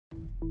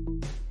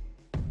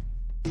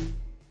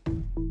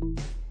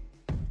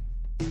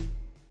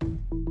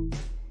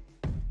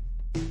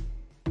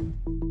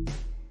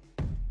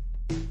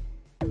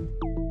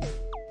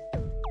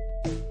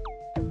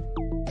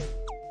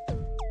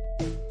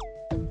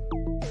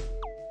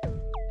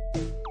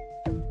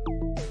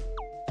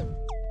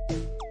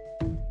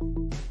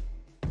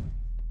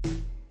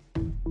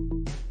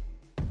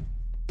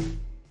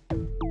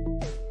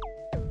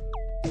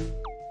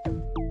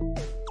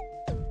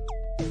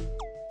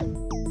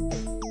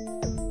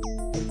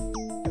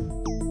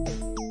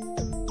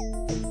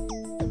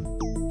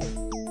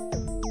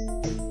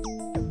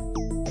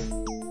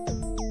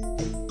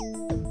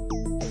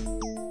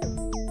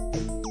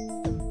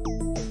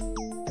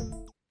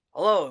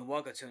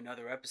welcome to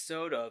another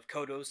episode of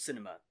Codo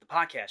Cinema, the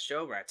podcast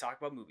show where I talk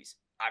about movies.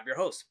 I'm your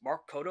host,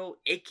 Mark Codo,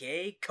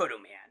 aka Codo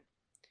Man.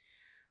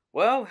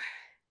 Well,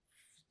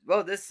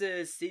 this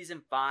is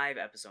season 5,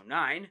 episode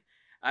 9.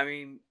 I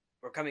mean,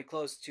 we're coming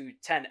close to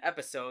 10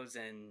 episodes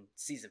in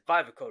season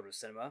 5 of Codo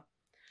Cinema.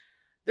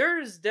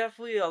 There's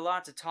definitely a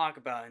lot to talk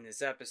about in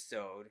this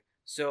episode,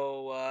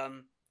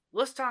 so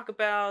let's talk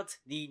about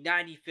the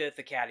 95th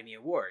Academy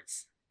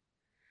Awards.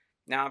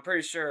 Now, I'm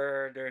pretty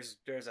sure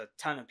there's a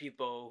ton of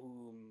people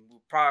who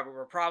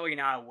were probably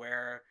not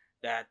aware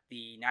that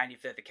the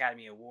 95th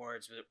Academy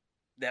Awards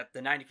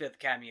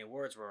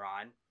were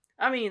on.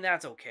 I mean,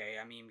 that's okay.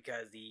 I mean,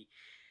 because the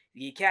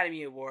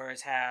Academy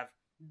Awards have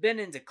been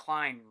in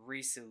decline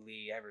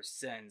recently ever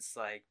since,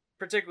 like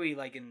particularly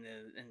like in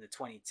the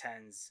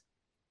 2010s,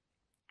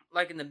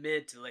 like in the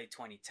mid to late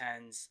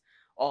 2010s,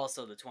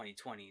 also the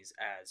 2020s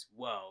as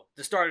well.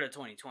 The start of the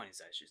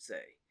 2020s, I should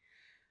say.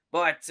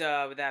 But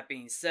with that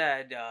being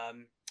said,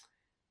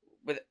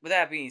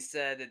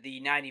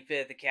 the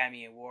 95th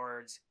Academy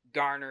Awards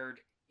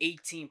garnered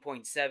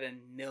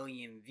 18.7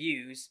 million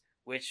views,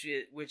 which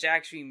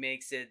actually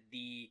makes it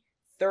the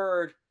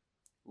third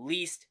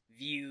least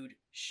viewed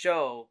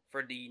show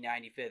for the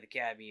 95th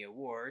Academy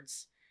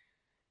Awards.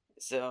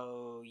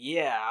 So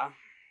yeah,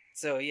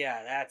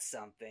 that's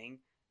something.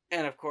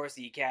 And of course,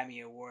 the Academy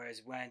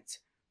Awards went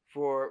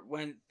through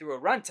a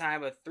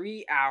runtime of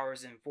 3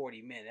 hours and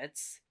 40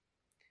 minutes.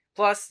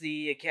 Plus,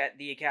 the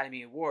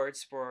Academy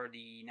Awards for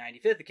the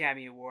 95th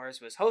Academy Awards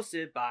was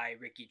hosted by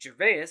Ricky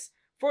Gervais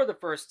for the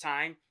first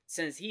time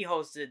since he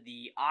hosted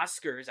the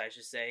Oscars, I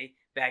should say,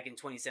 back in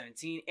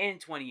 2017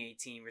 and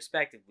 2018,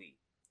 respectively.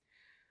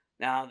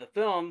 Now, the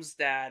films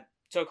that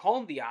took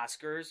home the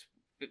Oscars,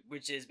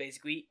 which is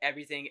basically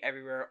Everything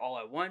Everywhere All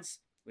at Once,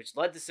 which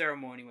led the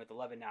ceremony with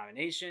 11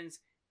 nominations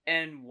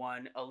and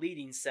won a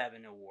leading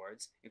 7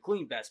 awards,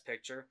 including Best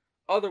Picture.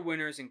 Other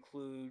winners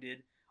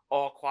included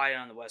All Quiet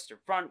on the Western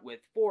Front with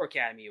 4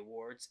 Academy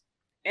Awards,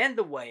 and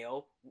The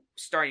Whale,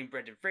 starring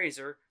Brendan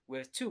Fraser,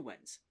 with 2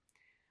 wins.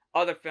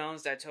 Other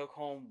films that took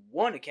home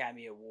 1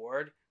 Academy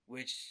Award,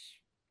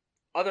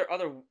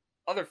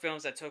 other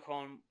films that took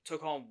home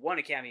 1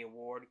 Academy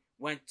Award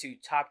went to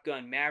Top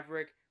Gun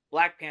Maverick,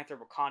 Black Panther: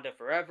 Wakanda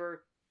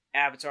Forever,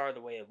 Avatar: The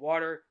Way of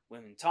Water,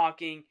 Women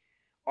Talking,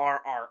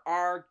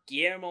 RRR,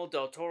 Guillermo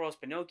del Toro's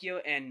Pinocchio,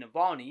 and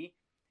Navalny.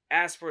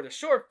 As for the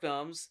short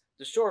films,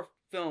 the short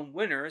film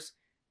winners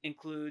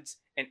includes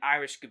An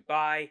Irish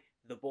Goodbye,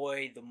 The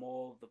Boy, the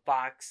Mole, the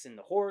Fox, and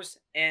the Horse,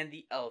 and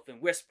The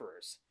Elephant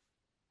Whisperers.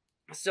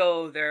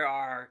 So there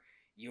are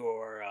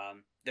your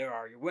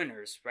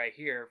winners right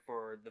here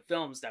for the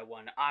films that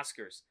won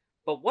Oscars.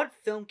 But what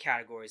film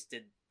categories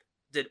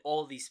did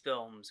all these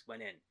films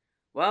win in?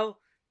 Well,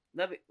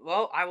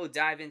 I will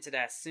dive into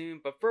that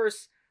soon. But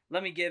first,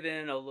 let me give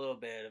in a little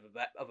bit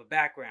of a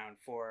background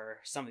for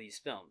some of these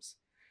films.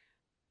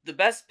 The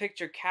Best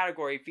Picture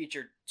category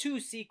featured 2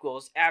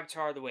 sequels,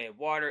 Avatar: The Way of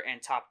Water and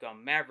Top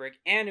Gun Maverick,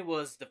 and it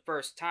was the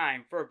first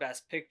time for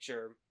Best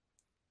Picture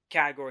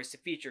categories to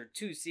feature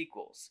 2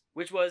 sequels,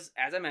 which was,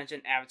 as I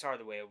mentioned, Avatar: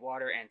 The Way of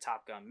Water and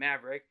Top Gun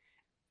Maverick,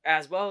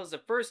 as well as the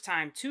first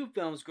time 2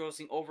 films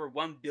grossing over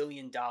 $1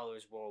 billion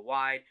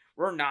worldwide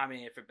were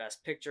nominated for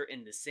Best Picture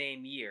in the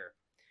same year.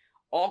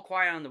 All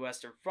Quiet on the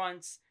Western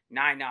Front,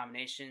 9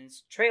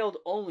 nominations, trailed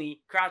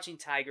only Crouching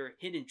Tiger,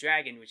 Hidden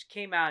Dragon, which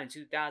came out in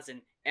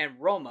 2000,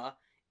 and Roma,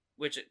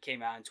 which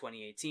came out in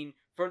 2018,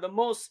 for the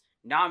most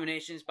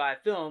nominations by a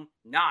film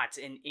not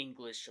in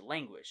English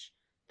language.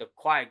 The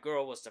Quiet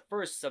Girl was the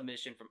first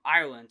submission from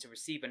Ireland to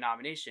receive a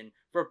nomination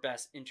for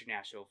Best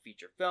International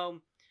Feature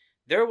Film.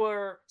 There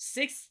were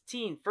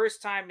 16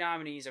 first-time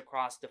nominees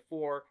across the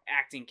 4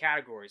 acting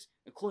categories,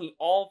 including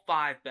all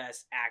 5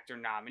 Best Actor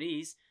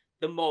nominees,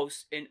 the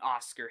most in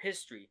Oscar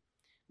history.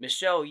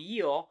 Michelle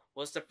Yeoh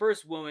was the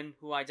first woman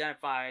who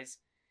identifies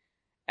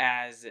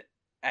as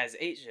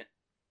Asian.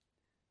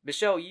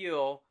 Michelle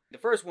Yeoh, the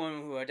first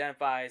woman who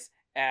identifies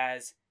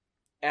as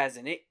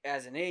an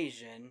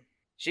Asian,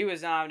 she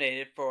was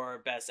nominated for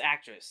Best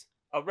Actress.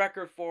 A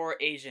record 4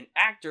 Asian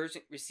actors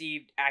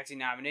received acting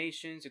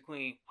nominations,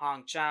 including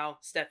Hong Chau,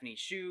 Stephanie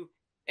Hsu,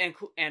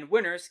 and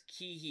winners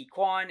Ke Huy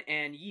Quan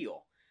and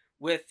Yeoh.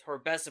 With her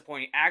Best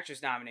Supporting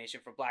Actress nomination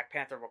for Black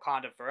Panther: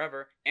 Wakanda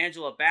Forever,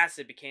 Angela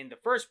Bassett became the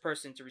first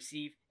person to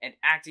receive an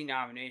acting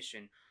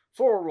nomination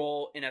for a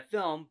role in a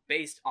film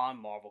based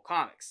on Marvel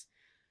Comics.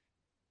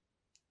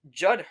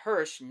 Judd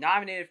Hirsch,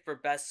 nominated for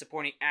Best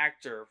Supporting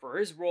Actor for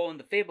his role in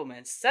The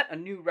Fabelmans, set a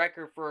new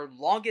record for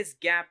longest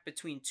gap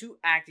between 2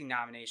 acting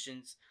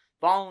nominations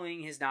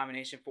following his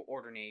nomination for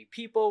Ordinary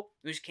People,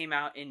 which came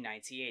out in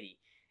 1980.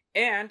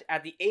 And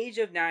at the age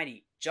of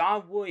 90,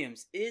 John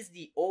Williams is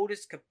the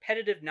oldest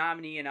competitive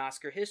nominee in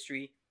Oscar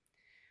history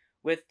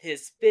with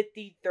his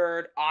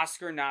 53rd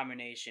Oscar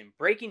nomination,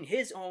 breaking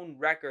his own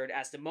record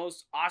as the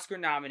most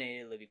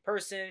Oscar-nominated living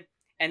person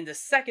and the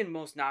second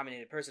most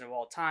nominated person of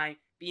all time,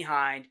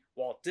 behind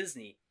Walt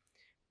Disney.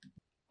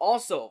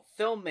 Also,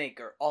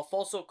 filmmaker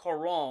Alfonso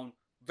Cuarón,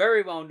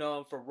 very well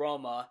known for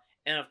Roma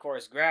and of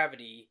course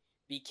Gravity,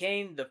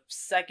 became the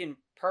second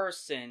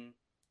person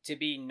to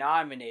be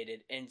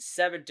nominated in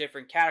 7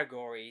 different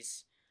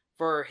categories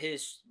for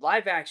his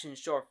live-action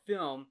short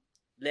film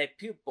Le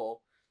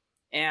Pupil,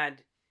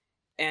 and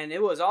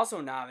it was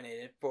also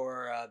nominated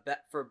for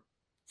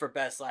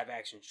best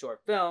live-action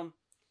short film.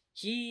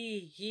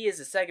 He is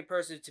the second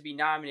person to be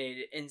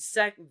nominated in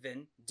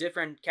 7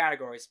 different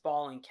categories,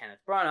 following Kenneth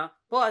Branagh.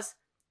 Plus,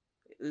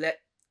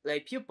 Le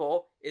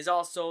Pupil is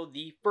also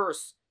the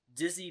first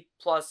Disney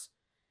Plus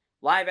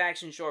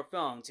live-action short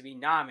film to be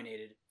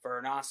nominated for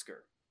an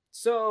Oscar.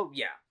 So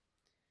yeah.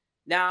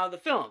 Now the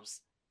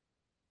films.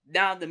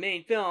 Now the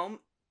main film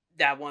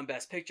that won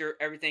Best Picture,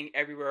 Everything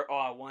Everywhere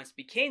All at Once,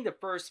 became the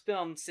first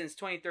film since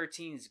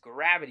 2013's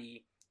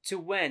Gravity to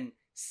win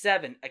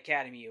 7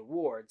 Academy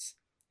Awards,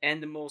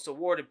 and the most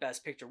awarded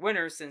Best Picture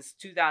winner since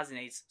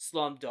 2008's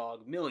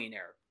Slumdog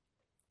Millionaire.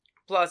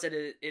 Plus, it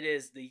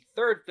is the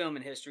third film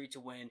in history to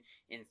win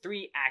in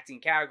 3 acting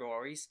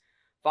categories,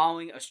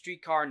 following A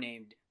Streetcar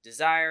Named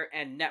Desire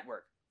and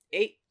Network.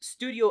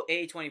 Studio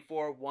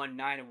A24 won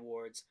 9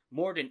 awards,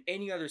 more than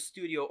any other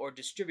studio or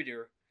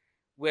distributor,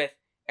 with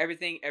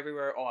Everything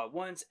Everywhere All at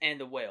Once and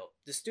The Whale.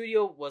 The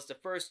studio was the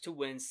first to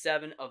win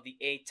 7 of the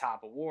 8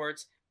 top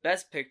awards: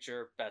 Best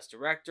Picture, Best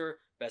Director,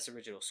 Best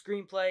Original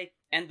Screenplay,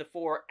 and the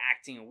 4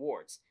 acting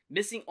awards,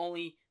 missing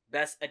only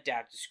Best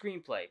Adapted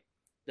Screenplay.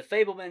 The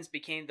Fabelmans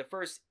became the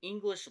first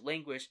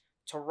English-language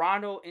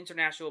Toronto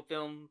International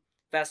Film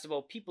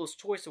Festival People's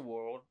Choice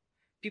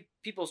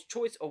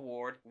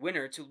Award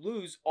winner to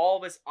lose all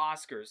of its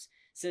Oscars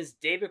since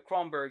David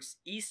Cronenberg's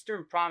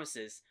Eastern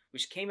Promises,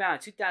 which came out in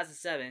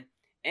 2007,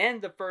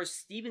 and the first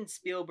Steven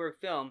Spielberg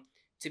film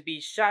to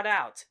be shut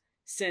out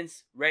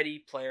since Ready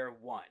Player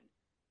One.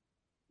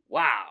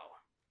 Wow.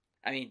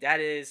 I mean, that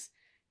is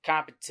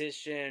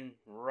competition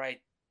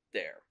right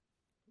there.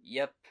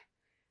 Yep.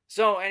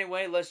 So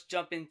anyway, let's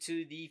jump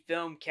into the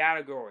film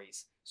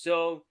categories.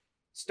 So,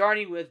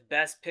 starting with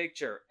Best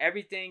Picture,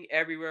 Everything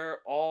Everywhere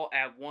All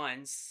at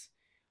Once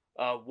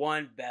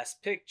won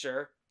Best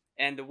Picture,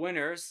 and the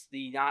winners,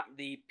 the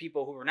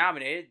people who were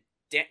nominated,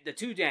 the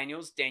 2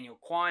 Daniels, Daniel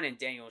Kwan and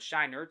Daniel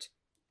Scheinert,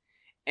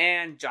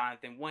 and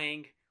Jonathan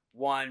Wang,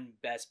 won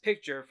Best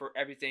Picture for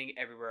Everything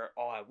Everywhere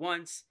All at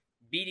Once,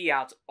 beating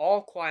out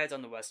All Quiet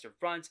on the Western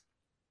Front,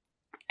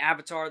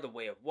 Avatar: The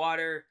Way of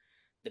Water,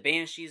 The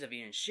Banshees of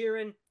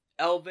Inisherin,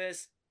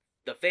 Elvis,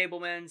 The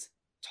Fabelmans,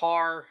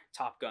 Tar,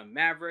 Top Gun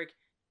Maverick,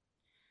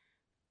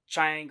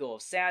 Triangle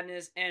of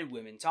Sadness, and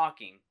Women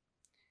Talking.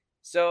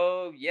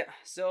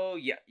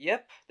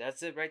 Yep,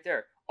 that's it right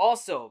there.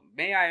 Also,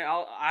 I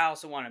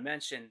also want to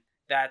mention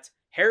that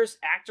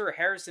actor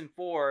Harrison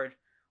Ford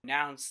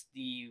announced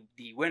the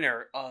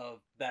winner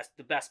of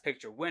the Best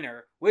Picture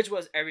winner, which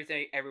was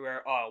Everything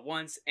Everywhere All at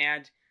Once,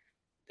 and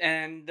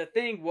the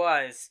thing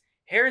was,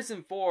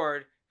 Harrison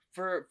Ford,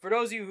 for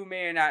those of you who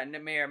may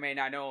or may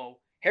not know,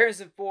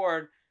 Harrison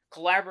Ford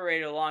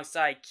collaborated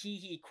alongside Ke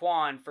Huy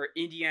Quan for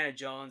Indiana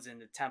Jones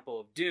and the Temple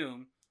of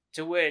Doom,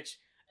 to which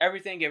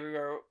Everything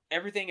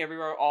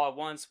Everywhere All at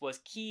Once was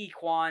Ke Huy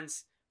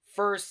Quan's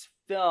first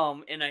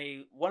film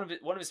in one of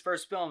his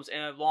first films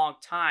in a long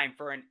time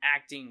for an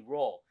acting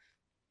role,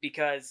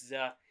 because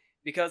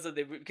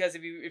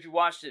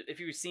if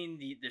you've seen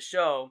the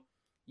show,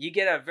 you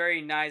get a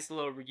very nice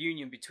little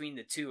reunion between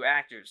the 2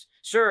 actors.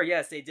 Sure,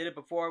 yes, they did it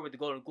before with the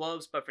Golden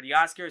Globes, but for the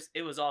Oscars,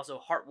 it was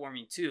also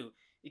heartwarming too,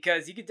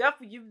 because you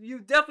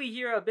definitely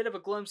hear a bit of a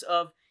glimpse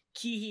of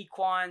Ke Huy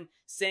Quan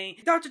saying,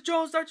 Dr.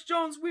 Jones,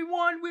 we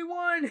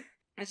won!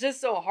 It's just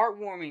so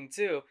heartwarming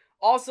too.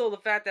 Also, the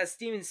fact that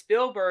Steven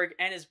Spielberg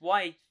and his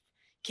wife,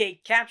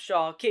 Kate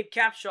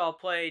Capshaw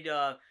played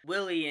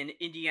Willie in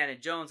Indiana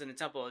Jones and the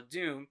Temple of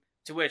Doom,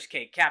 to which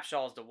Kate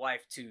Capshaw is the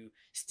wife to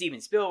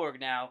Steven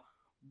Spielberg now,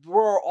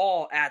 were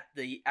all at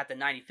the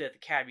 95th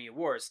Academy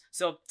Awards.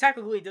 So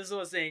technically, this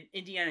was an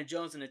Indiana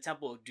Jones and the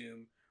Temple of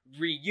Doom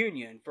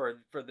reunion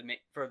for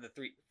the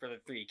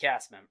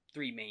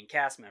three main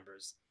cast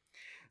members.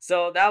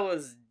 So that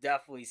was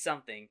definitely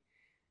something.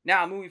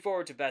 Now, moving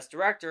forward to Best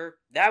Director,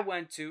 that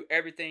went to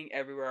Everything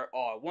Everywhere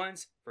All at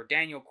Once for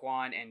Daniel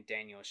Kwan and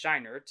Daniel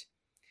Scheinert,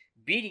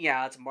 beating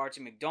out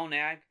Martin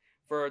McDonagh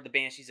for The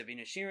Banshees of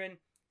Inisherin,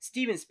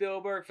 Steven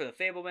Spielberg for The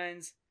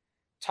Fabelmans,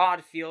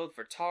 Todd Field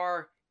for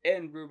Tar,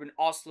 and Ruben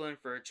Östlund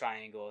for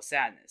Triangle of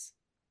Sadness.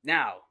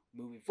 Now,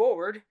 moving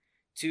forward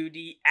to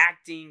the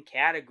acting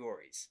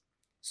categories,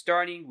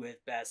 starting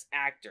with Best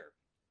Actor.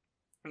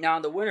 Now,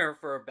 the winner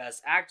for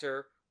Best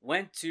Actor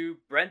went to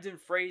Brendan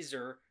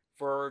Fraser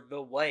for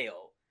The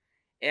Whale.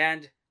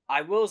 And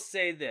I will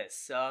say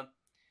this,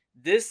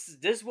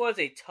 this was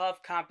a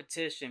tough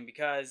competition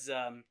because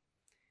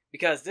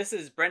this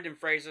is Brendan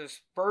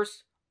Fraser's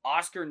first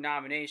Oscar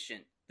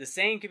nomination. The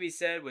same could be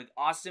said with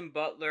Austin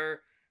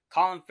Butler,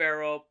 Colin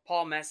Farrell,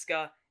 Paul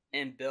Mescal,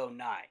 and Bill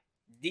Nye.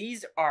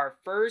 These are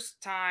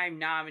first-time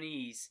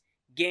nominees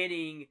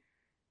getting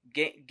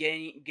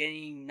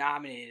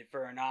nominated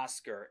for an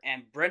Oscar,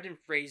 and Brendan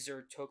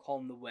Fraser took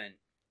home the win.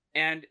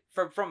 And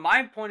from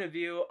my point of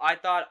view, I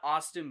thought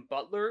Austin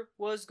Butler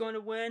was going to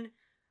win.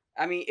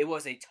 I mean, it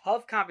was a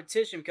tough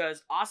competition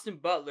because Austin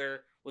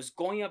Butler was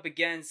going up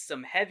against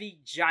some heavy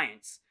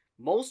giants,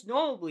 most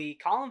notably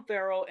Colin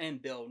Farrell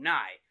and Bill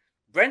Nye.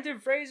 Brendan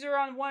Fraser,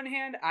 on one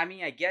hand, I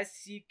mean, I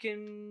guess you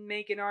can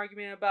make an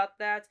argument about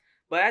that,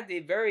 but at the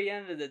very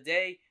end of the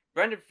day,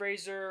 Brendan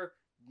Fraser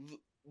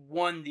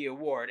won the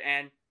award,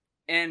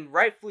 and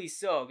rightfully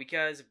so,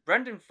 because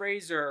Brendan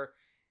Fraser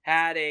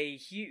had a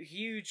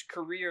huge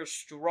career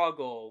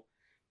struggle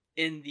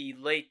in the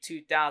late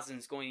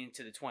 2000s going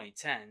into the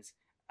 2010s.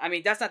 I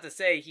mean, that's not to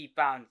say he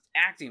found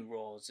acting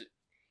roles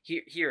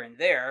here and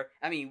there.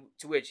 I mean,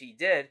 to which he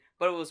did,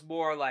 but it was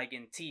more like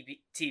in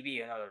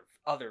TV and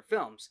other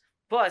films.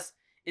 Plus,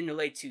 in the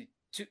late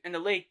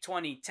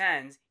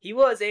 2010s, he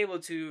was able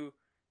to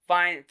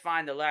find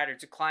the ladder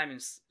to climb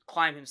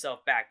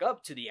himself back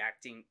up to the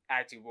acting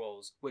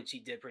roles, which he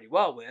did pretty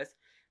well with.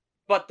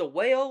 But the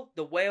whale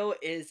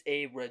is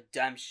a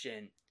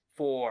redemption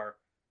for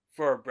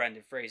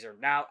Brendan Fraser.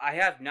 Now, I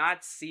have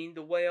not seen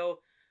The Whale,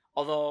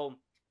 although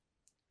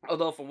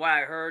from what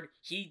I heard,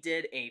 he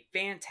did a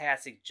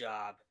fantastic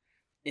job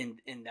in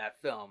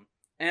that film.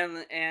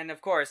 And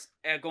of course,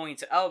 going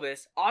to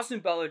Elvis, Austin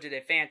Butler did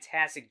a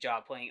fantastic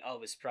job playing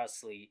Elvis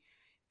Presley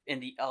in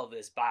the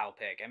Elvis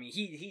biopic. I mean,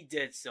 he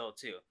did so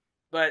too.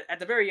 But at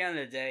the very end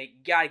of the day,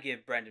 you gotta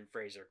give Brendan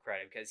Fraser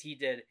credit because he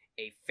did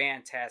a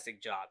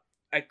fantastic job.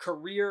 A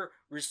career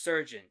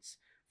resurgence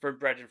for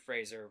Brendan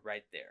Fraser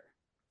right there.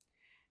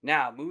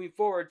 Now, moving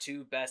forward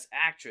to Best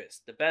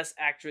Actress. The Best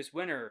Actress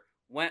winner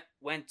went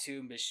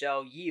to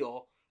Michelle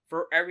Yeoh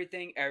for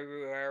Everything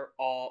Everywhere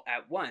All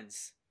at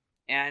Once.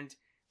 And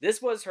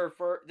this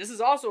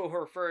is also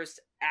her first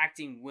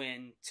acting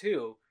win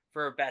too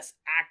for Best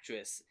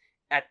Actress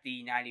at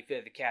the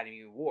 95th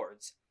Academy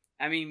Awards.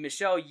 I mean,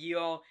 Michelle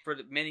Yeoh for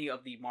many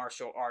of the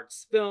martial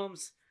arts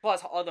films,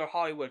 plus other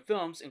Hollywood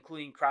films,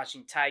 including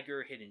Crouching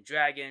Tiger, Hidden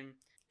Dragon,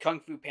 Kung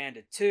Fu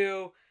Panda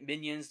 2,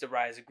 Minions: The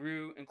Rise of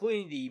Gru,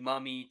 including The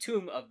Mummy,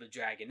 Tomb of the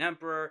Dragon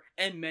Emperor,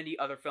 and many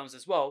other films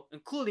as well,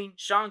 including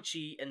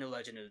Shang-Chi and The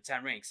Legend of the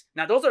Ten Rings.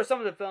 Now, those are some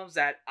of the films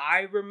that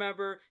I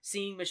remember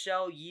seeing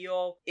Michelle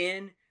Yeoh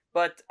in,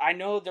 but I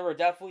know there were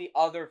definitely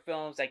other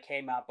films that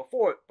came out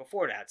before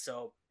that.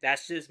 So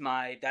that's just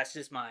my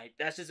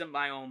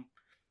own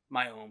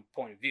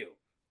point of view.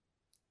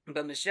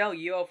 But Michelle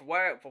Yeoh, for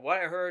what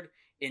I heard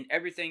in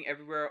Everything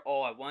Everywhere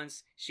All at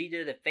Once, she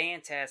did a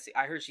fantastic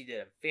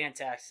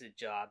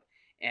job.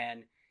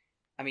 And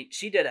I mean,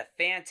 she did a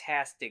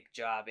fantastic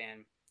job,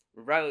 and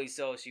rightly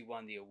so, she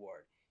won the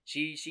award.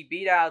 She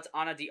beat out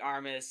Ana de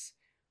Armas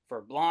for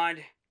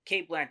Blonde,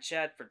 Cate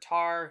Blanchett for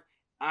Tar,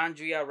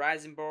 Andrea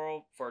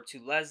Riseborough for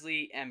To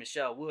Leslie, and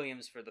Michelle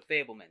Williams for The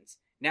Fabelmans.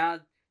 Now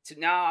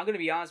I'm gonna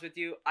be honest with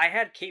you. I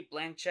had Cate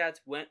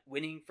Blanchett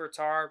winning for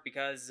Tar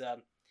because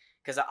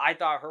I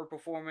thought her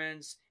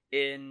performance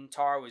in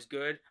Tar was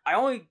good. I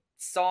only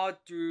saw it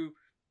through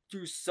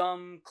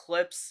some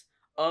clips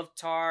of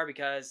Tar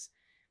because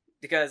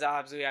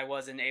obviously I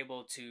wasn't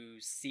able to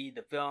see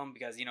the film,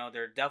 because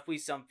there are definitely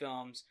some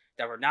films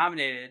that were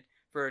nominated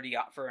for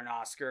an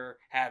Oscar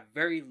have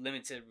very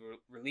limited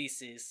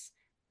releases,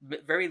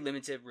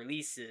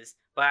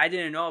 but I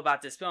didn't know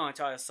about this film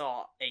until I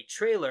saw a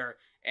trailer,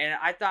 and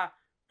I thought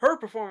her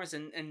performance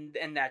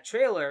in that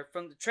trailer,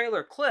 from the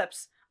trailer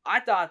clips,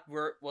 I thought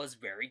was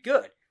very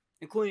good.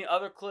 Including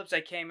other clips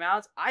that came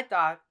out, I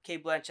thought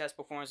Cate Blanchett's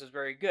performance was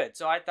very good.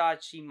 So I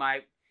thought she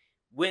might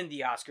win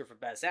the Oscar for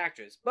Best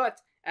Actress.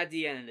 But at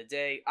the end of the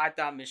day, I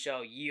thought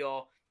Michelle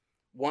Yeoh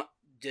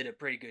did a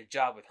pretty good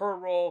job with her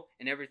role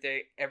in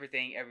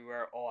Everything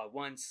Everywhere All at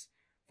Once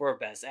for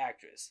Best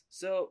Actress.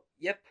 So,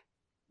 yep.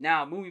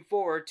 Now, moving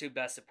forward to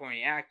Best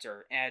Supporting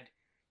Actor. And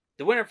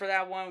the winner for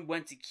that one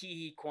went to Ke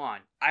Huy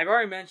Quan. I've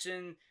already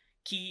mentioned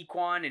Ke Huy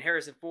Quan and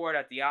Harrison Ford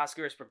at the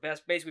Oscars for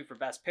Best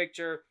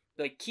Picture.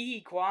 But Ke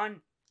Huy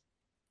Quan,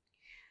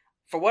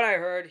 for what I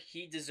heard,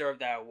 he deserved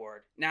that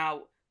award.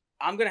 Now,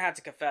 I'm going to have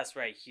to confess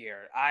right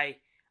here. I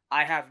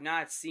have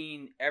not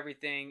seen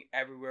Everything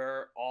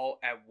Everywhere All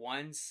at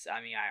Once.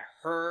 I mean, I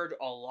heard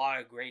a lot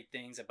of great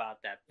things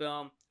about that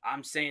film.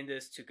 I'm saying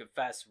this to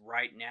confess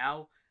right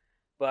now.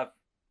 But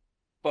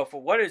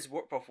for what it's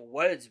worth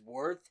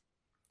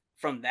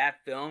from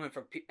that film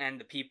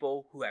and the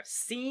people who have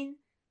seen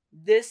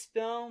this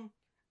film,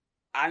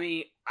 I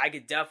mean, I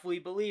could definitely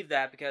believe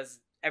that, because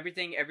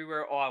Everything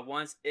Everywhere All at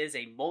Once is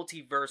a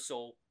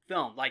multiversal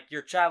film. Like,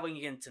 you're traveling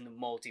into the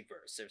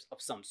multiverse of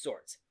some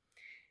sorts.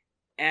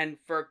 And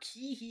for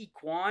Ke Huy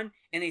Quan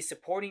in a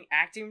supporting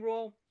acting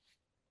role,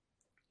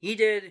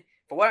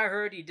 for what I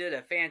heard, he did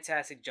a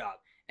fantastic job.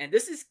 And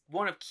this is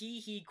one of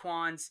Ke Huy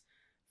Quan's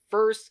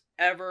first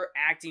ever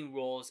acting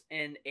roles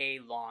in a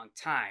long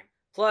time.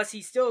 Plus,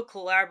 he still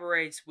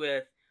collaborates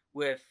with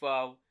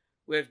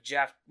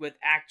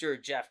actor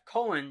Jeff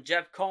Cohen.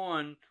 Jeff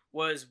Cohen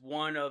he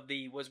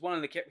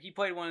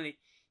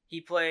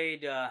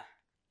played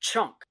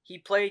Chunk. He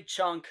played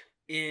Chunk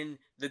in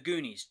The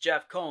Goonies.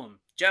 Jeff Cohen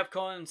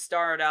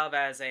started out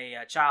as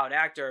a child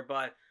actor,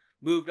 but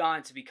moved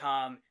on to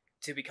become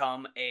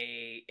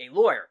a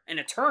lawyer, an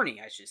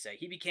attorney, I should say.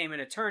 He became an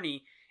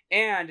attorney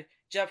And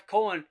Jeff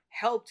Cohen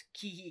helped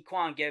Ke Huy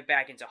Quan get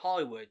back into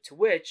Hollywood, to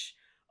which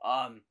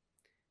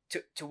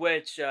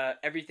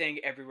Everything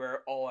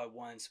Everywhere All at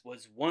Once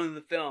was one of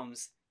the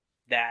films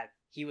that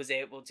he was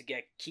able to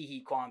get Ke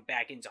Huy Quan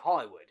back into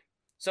Hollywood.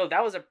 So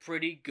that was a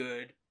pretty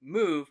good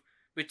move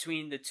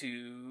between the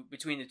two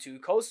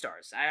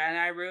co-stars, and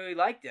I really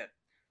liked it.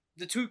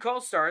 The two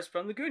co-stars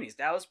from the Goonies,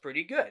 that was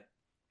pretty good.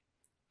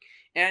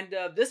 And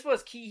this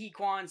was Ke Huy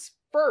Quan's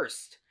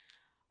first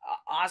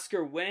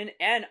Oscar win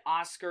and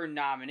Oscar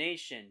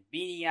nomination,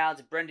 beating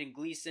out Brendan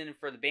Gleeson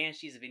for The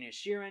Banshees of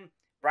Inisherin,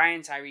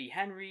 Brian Tyree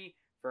Henry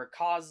for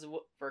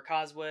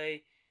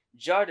Causeway,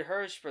 Judd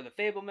Hirsch for The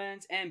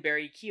Fabelmans, and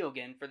Barry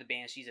Keoghan for The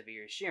Banshees of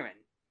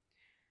Inisherin.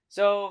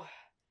 So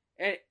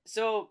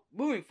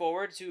moving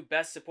forward to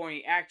Best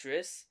Supporting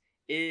Actress,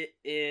 it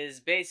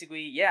is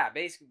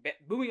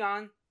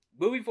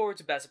moving forward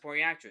to Best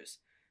Supporting Actress.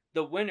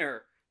 The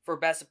winner for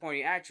Best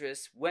Supporting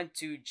Actress went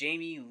to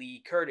Jamie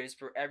Lee Curtis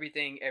for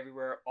Everything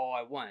Everywhere All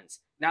at Once.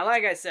 Now,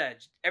 like I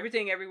said,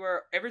 Everything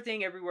Everywhere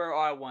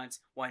All at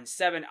Once won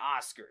 7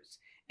 Oscars,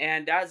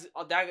 and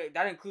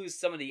that includes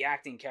some of the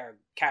acting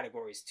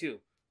categories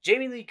too.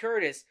 Jamie Lee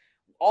Curtis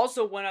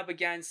also went up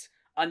against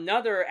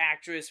another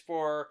actress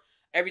for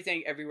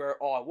Everything Everywhere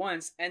All at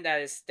Once, and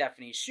that is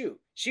Stephanie Hsu.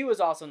 She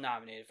was also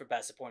nominated for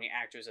Best Supporting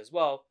Actress as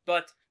well,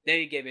 but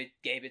they gave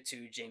it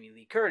to Jamie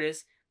Lee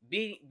Curtis,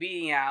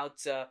 beating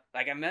out,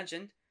 like I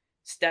mentioned,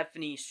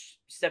 Stephanie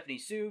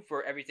Hsu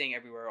for Everything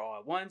Everywhere All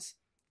at Once,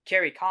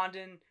 Carrie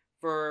Condon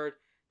for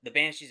The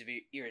Banshees of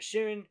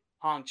Inisherin,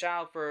 Hong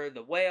Chow for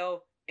The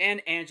Whale,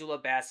 and Angela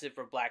Bassett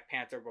for Black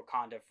Panther: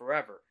 Wakanda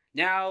Forever.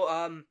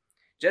 Now,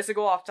 just to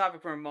go off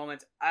topic for a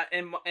moment,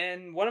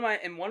 in one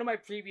of my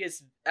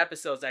previous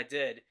episodes I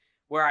did,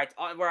 where I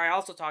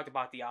also talked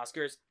about the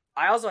Oscars,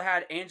 I also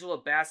had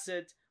Angela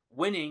Bassett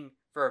winning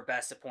for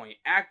Best Supporting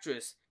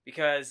Actress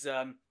because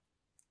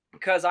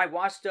I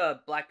watched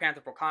Black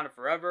Panther: Wakanda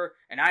Forever,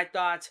 and I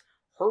thought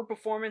her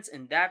performance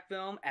in that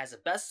film as a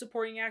Best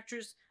Supporting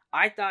Actress,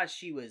 I thought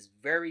she was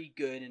very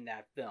good in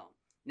that film.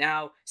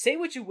 Now, say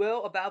what you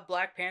will about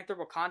Black Panther: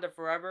 Wakanda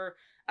Forever,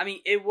 I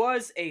mean, it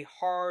was a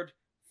hard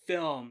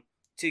film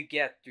to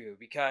get through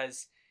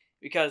because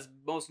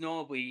most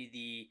notably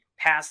the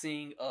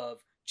passing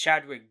of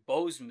Chadwick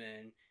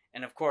Boseman,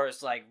 and of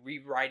course, like,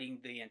 rewriting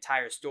the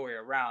entire story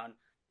around,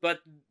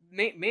 but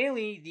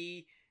mainly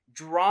the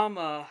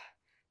drama.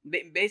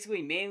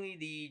 Mainly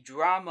the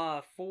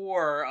drama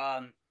for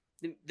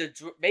the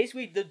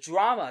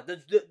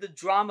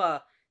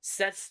drama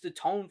sets the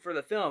tone for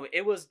the film.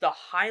 It was the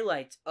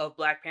highlight of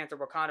Black Panther: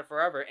 Wakanda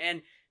Forever,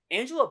 and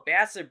Angela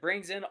Bassett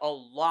brings in a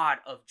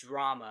lot of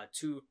drama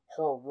to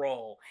her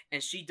role,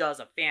 and she does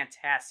a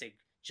fantastic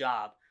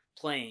job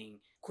playing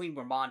Queen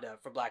Ramonda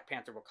for Black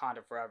Panther: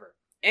 Wakanda Forever.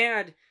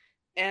 And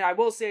I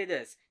will say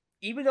this,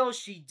 even though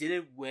she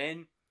didn't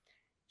win,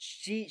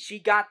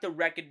 she got the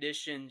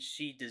recognition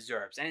she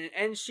deserves,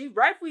 and she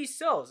rightfully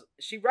so.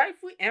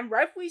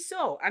 Rightfully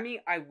so. I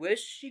mean, I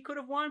wish she could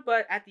have won,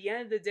 but at the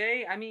end of the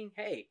day, I mean,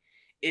 hey,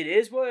 it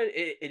is what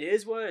it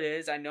is.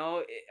 I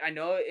know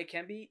it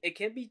can be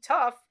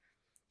tough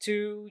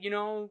to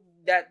know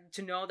that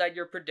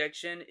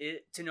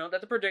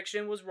the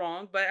prediction was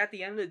wrong, but at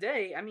the end of the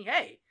day, I mean,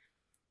 hey,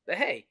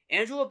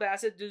 Angela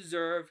Bassett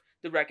deserved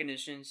the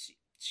recognition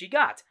she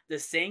got. The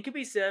same could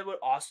be said with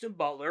Austin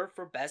Butler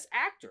for Best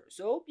Actor.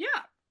 So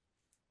yeah,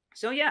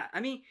 I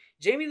mean,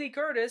 Jamie Lee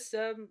Curtis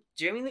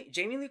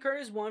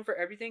won for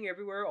Everything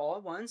Everywhere All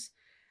at Once.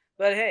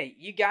 But hey,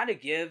 you gotta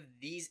give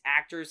these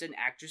actors and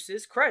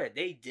actresses credit.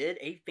 They did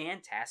a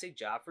fantastic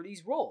job for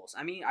these roles.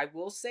 I mean, I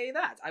will say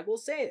that. I will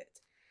say it.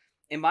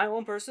 In my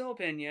own personal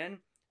opinion,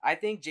 I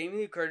think Jamie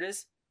Lee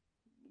Curtis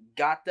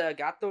got the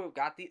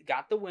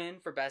win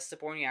for Best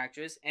Supporting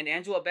Actress, and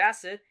Angela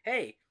Bassett,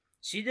 hey,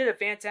 she did a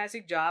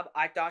fantastic job.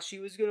 I thought she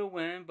was gonna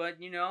win, but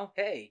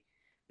hey,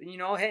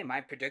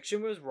 my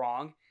prediction was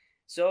wrong.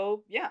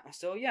 So yeah.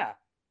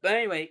 But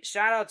anyway,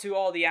 shout out to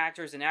all the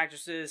actors and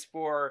actresses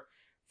for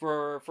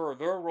their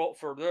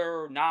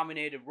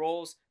nominated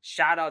roles.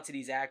 Shout out to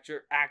these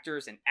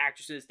actors and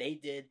actresses. They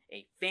did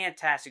a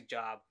fantastic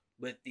job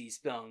with these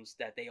films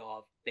that they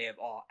have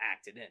all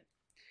acted in.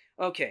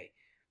 Okay,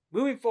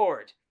 moving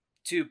forward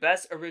to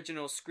Best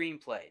Original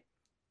Screenplay.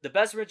 The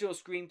Best Original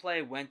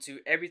Screenplay went to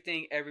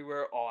Everything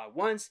Everywhere All at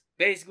Once.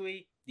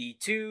 Basically, the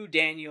two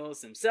Daniels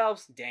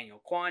themselves,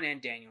 Daniel Kwan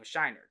and Daniel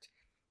Scheinert,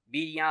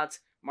 beating out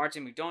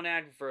Martin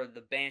McDonagh for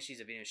The Banshees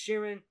of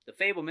Inisherin, The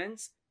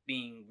Fabelmans,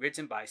 being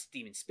written by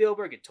Steven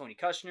Spielberg and Tony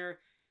Kushner,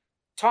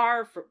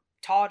 Todd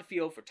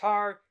Field for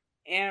Tar,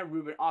 and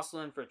Ruben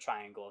Östlund for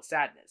Triangle of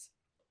Sadness.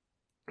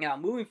 Now,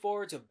 moving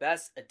forward to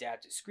Best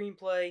Adapted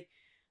Screenplay,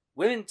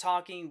 Women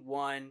Talking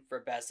won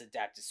for Best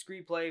Adapted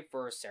Screenplay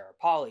for Sarah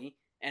Polley,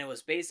 and it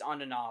was based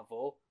on a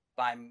novel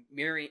by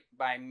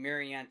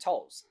Marianne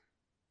Tolles.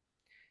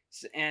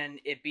 And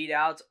it beat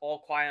out All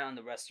Quiet on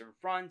the Western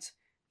Front,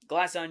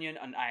 Glass Onion,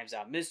 An Knives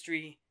Out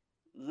Mystery,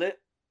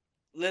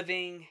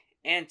 Living,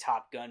 and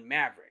Top Gun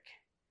Maverick.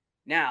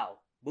 Now,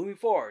 moving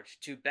forward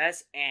to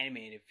Best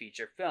Animated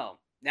Feature Film.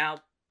 Now,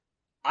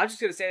 I'm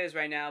just gonna say this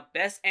right now.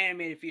 Best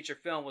animated feature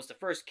film was the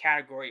first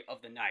category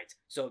of the night.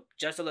 So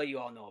just to let you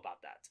all know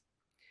about that.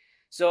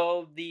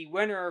 So the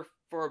winner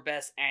for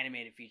best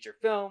animated feature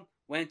film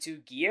went to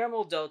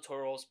Guillermo del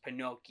Toro's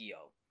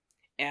Pinocchio.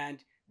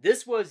 And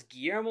this was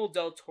Guillermo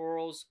del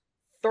Toro's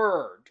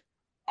third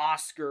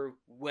Oscar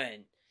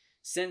win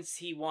since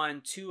he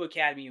won 2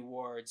 Academy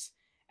Awards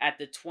at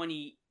the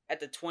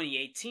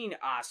 2018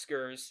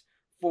 Oscars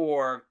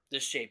for The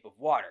Shape of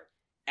Water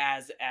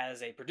as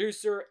a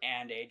producer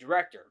and a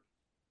director.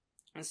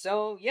 And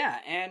so yeah,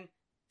 and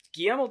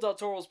Guillermo del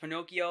Toro's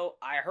Pinocchio,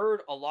 I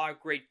heard a lot of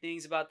great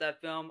things about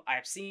that film.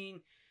 I've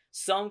seen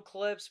some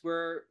clips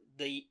where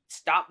the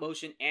stop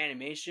motion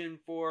animation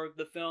for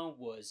the film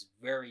was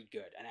very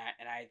good,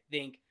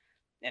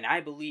 and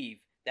I believe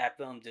that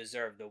film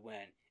deserved the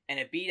win, and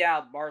it beat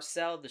out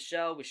Marcel the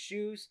Shell with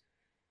Shoes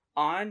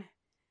on,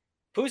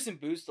 Puss in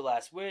Boots: The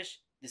Last Wish,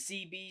 The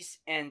Sea Beast,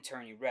 and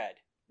Turning Red.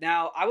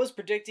 Now, I was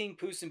predicting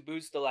Puss in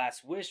Boots: The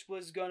Last Wish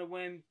was going to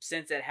win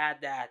since it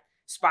had that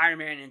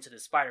Spider-Man Into the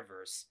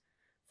Spider-Verse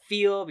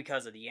feel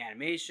because of the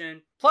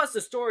animation. Plus,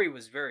 the story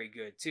was very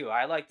good too.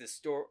 I like the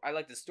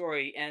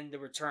story and the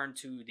return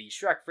to the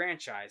Shrek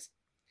franchise.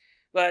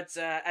 But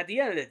at the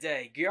end of the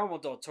day, Guillermo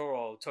del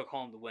Toro took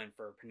home the win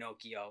for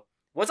Pinocchio.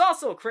 What's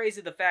also crazy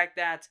the fact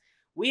that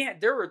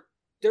there were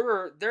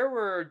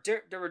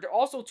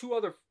also 2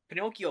 other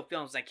Pinocchio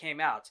films that came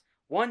out.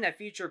 One that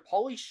featured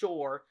Pauly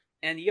Shore,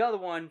 and the other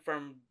one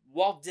from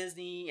Walt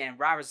Disney and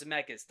Robert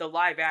Zemeckis, the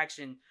live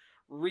action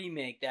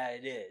remake that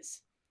it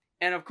is.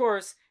 And of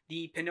course,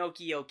 the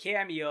Pinocchio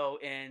cameo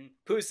in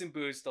Puss in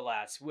Boots: The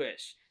Last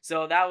Wish.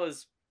 So that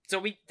was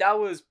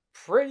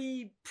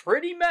pretty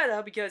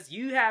meta, because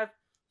you have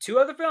 2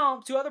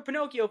 other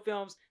Pinocchio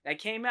films that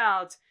came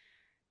out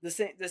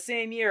the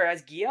same year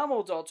as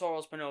Guillermo del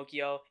Toro's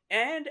Pinocchio,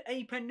 and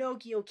a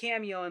Pinocchio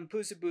cameo in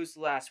Puss in Boots: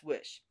 The Last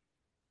Wish.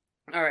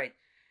 All right.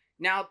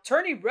 Now,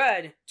 Turning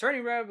Red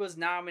was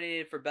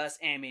nominated for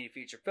Best Animated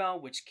Feature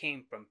Film, which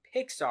came from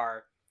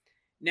Pixar.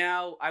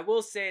 Now, I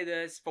will say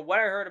this, for what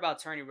I heard about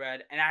Turning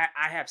Red, and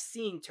I have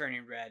seen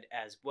Turning Red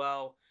as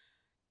well.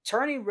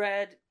 Turning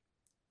Red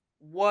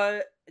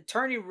was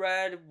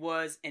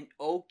an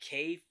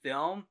okay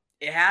film.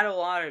 It had a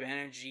lot of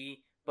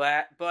energy,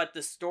 but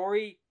the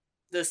story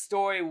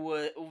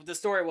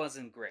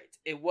wasn't great.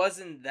 It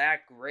wasn't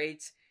that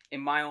great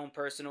in my own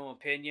personal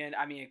opinion.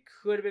 I mean, it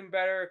could have been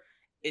better.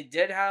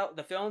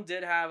 The film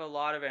did have a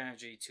lot of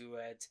energy to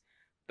it,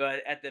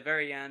 but at the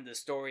very end, the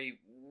story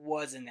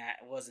wasn't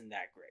that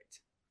great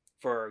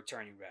for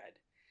Turning Red.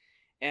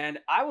 And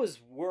I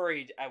was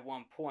worried at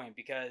one point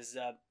because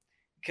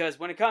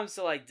when it comes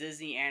to like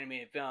Disney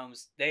animated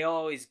films, they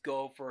always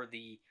go for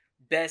the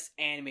best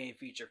animated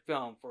feature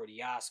film for the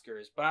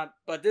Oscars. But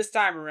this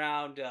time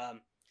around,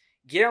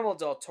 Guillermo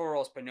del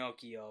Toro's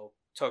Pinocchio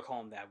took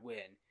home that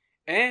win.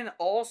 And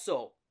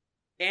also,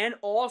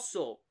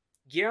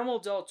 Guillermo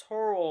del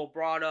Toro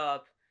brought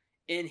up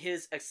in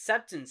his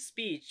acceptance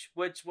speech,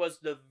 which was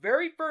the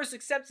very first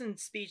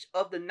acceptance speech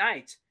of the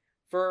night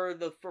for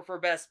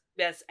best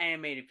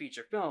animated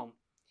feature film.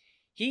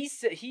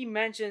 He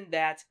mentioned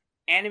that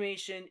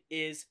animation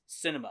is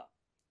cinema,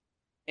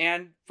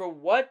 and for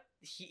what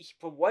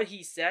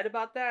he said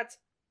about that,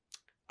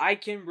 I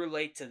can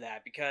relate to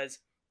that, because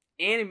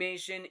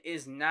animation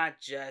is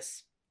not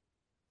just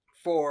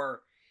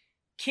for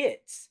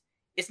kids.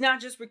 It's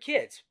not just for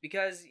kids,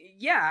 because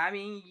yeah, I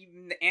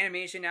mean, the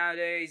animation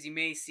nowadays, you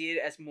may see it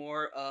as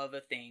more of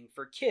a thing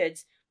for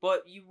kids,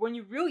 but when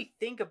you really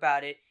think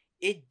about it,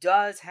 it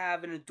does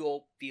have an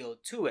adult feel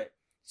to it.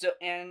 So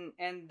and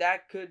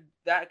that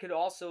could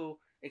also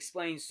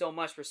explain so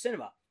much for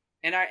cinema.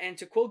 And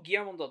to quote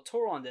Guillermo del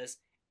Toro on this,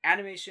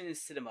 animation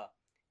is cinema.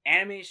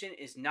 Animation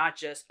is not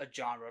just a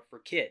genre for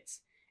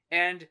kids.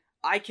 And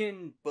I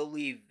can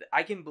believe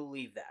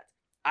that.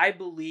 I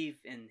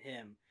believe in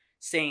him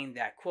saying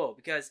that quote,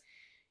 because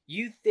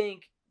you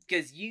think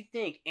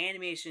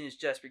animation is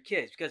just for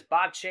kids, because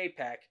Bob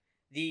Chapek,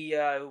 the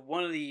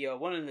one of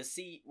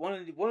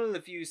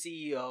the few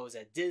CEOs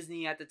at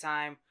Disney at the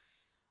time,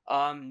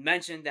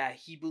 mentioned that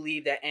he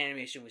believed that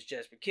animation was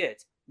just for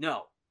kids.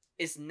 No,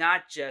 it's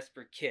not just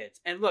for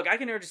kids. And look, I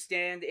can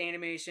understand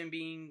animation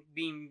being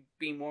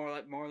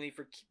more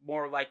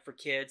like for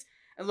kids.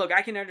 And look,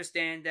 I can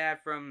understand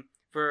that from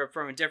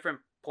a different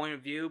point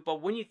of view.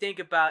 But when you think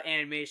about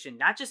animation,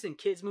 not just in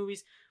kids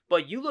movies,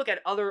 but you look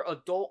at other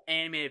adult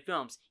animated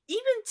films,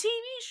 even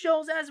TV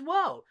shows as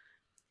well.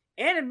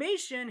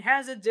 Animation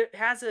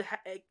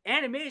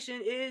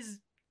animation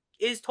is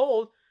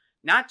told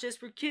not just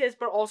for kids,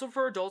 but also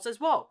for adults as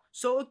well.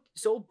 So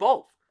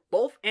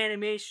both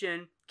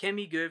animation can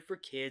be good for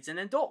kids and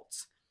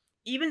adults.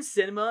 Even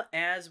cinema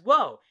as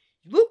well.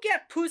 Look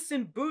at Puss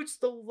in Boots: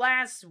 The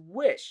Last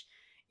Wish.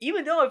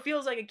 Even though it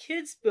feels like a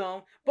kid's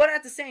film, but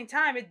at the same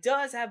time, it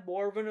does have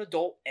more of an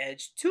adult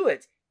edge to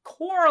it.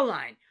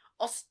 Coraline,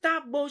 a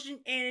stop-motion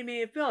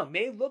animated film,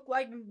 may look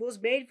like it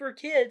was made for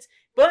kids,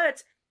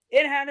 but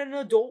it had an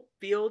adult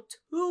feel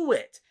to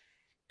it.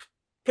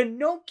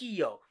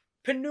 Pinocchio,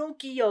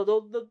 Pinocchio,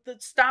 the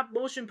stop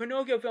motion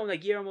Pinocchio film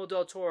that Guillermo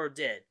del Toro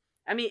did.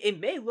 I mean, it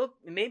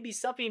may be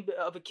something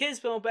of a kid's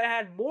film, but it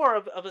had more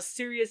of a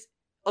serious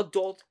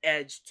adult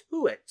edge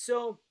to it.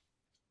 So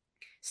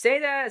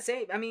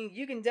I mean,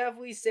 you can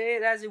definitely say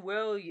it as it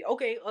will.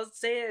 Okay, let's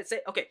say it.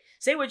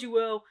 Say what you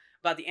will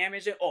about the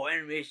animation. Oh,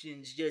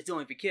 animation's just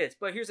only for kids.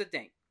 But here's the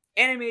thing: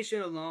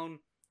 animation alone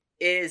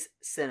is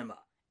cinema,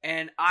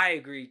 and I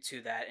agree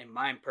to that in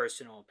my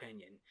personal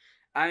opinion.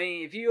 I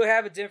mean, if you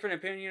have a different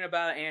opinion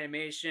about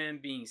animation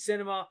being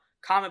cinema,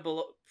 comment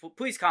below.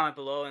 Please comment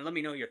below and let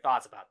me know your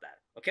thoughts about that.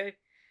 Okay?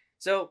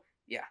 So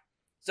yeah.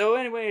 So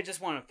anyway, I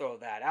just want to throw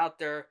that out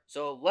there.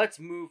 So let's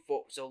move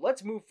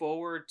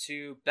forward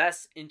to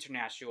Best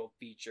International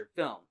Feature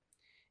Film.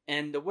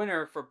 And the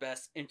winner for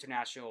Best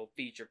International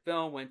Feature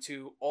Film went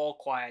to All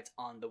Quiet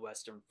on the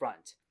Western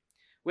Front,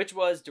 which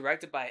was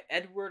directed by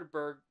Edward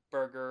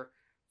Berger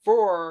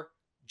for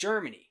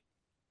Germany.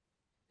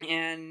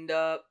 And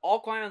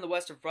All Quiet on the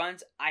Western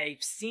Front,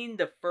 I've seen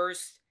the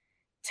first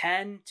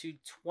 10 to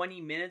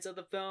 20 minutes of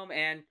the film,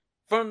 and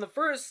from the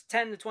first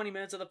 10 to 20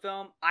 minutes of the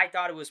film, I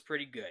thought it was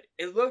pretty good.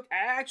 It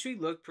actually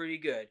looked pretty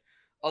good.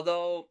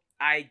 Although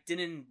I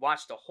didn't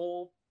watch the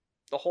whole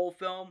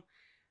film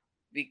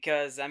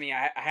because I mean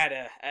I had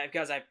to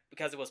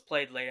because it was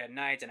played late at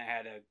night and I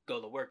had to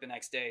go to work the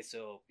next day,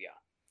 so yeah.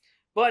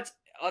 But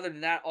other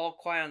than that, All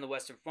Quiet on the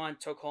Western Front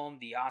took home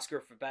the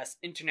Oscar for Best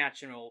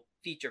International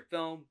Feature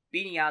Film,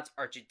 beating out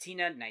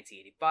Argentina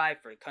 1985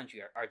 for the country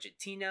of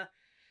Argentina,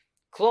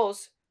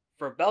 Close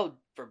for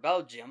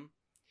Belgium,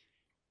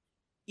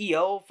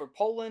 EO for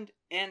Poland,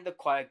 and The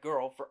Quiet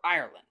Girl for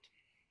Ireland.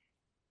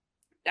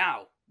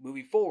 Now,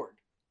 moving forward,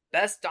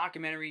 Best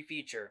Documentary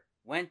Feature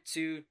went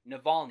to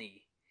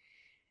Navalny,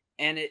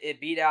 and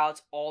it beat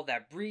out All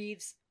That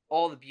Breathes,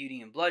 All the Beauty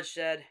and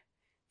Bloodshed,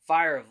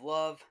 Fire of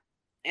Love,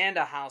 and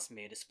A House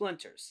Made of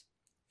Splinters.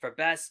 For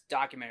Best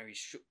Documentary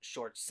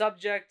Short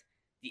Subject,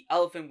 The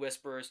Elephant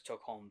Whisperers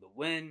took home the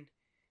win,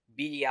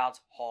 beating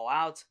out Haul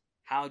Out,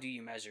 How Do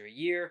You Measure a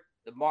Year,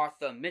 The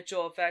Martha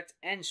Mitchell Effect,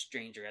 and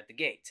Stranger at the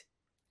Gate.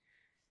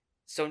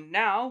 So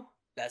now,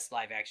 Best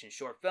Live Action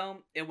Short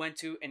Film, it went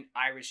to An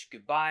Irish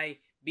Goodbye,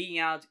 beating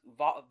out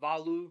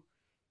Valu,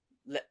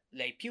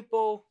 Le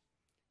Pupil,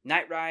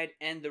 Night Ride,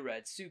 and The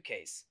Red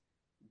Suitcase.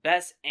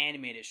 Best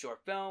Animated Short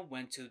Film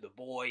went to The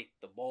Boy,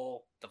 The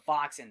Bull, The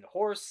Fox, and the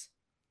Horse,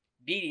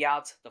 beating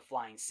out The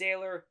Flying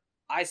Sailor,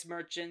 Ice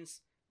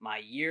Merchants, My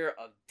Year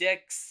of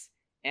Dicks,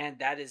 and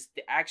that is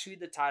actually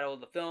the title of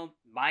the film,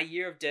 My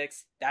Year of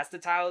Dicks. That's the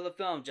title of the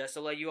film, just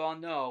to let you all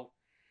know.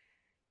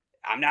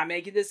 I'm not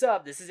making this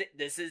up. This is it.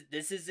 This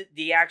is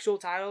the actual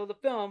title of the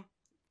film.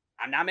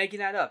 I'm not making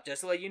that up.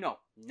 Just to let you know,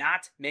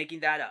 not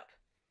making that up.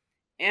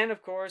 And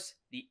of course,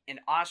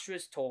 an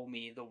ostrich told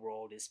me the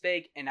world is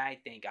fake, and I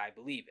think I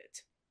believe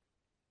it.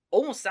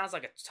 Almost sounds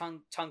like a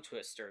tongue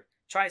twister.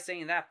 Try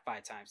saying that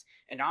 5 times.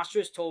 An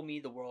ostrich told me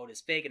the world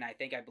is fake, and I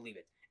think I believe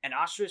it. An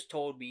ostrich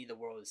told me the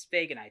world is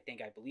fake, and I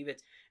think I believe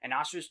it. An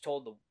ostrich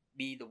told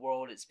me the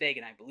world is fake,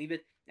 and I believe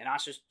it. An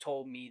ostrich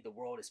told me the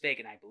world is fake,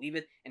 and I believe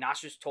it. An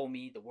ostrich told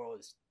me the world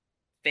is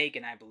fake,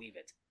 and I believe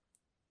it.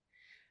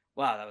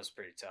 Wow, that was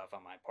pretty tough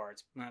on my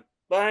part.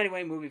 But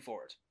anyway, moving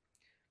forward.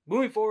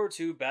 Moving forward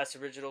to Best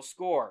Original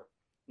Score.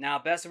 Now,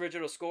 Best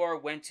Original Score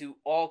went to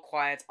All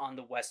Quiet on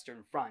the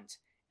Western Front.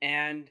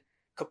 And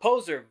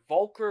composer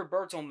Volker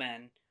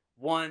Bertelmann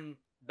won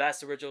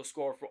Best Original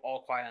Score for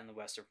All Quiet on the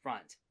Western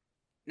Front.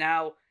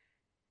 Now,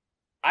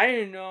 I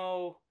didn't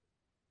know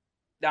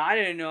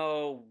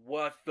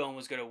what film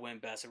was going to win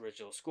Best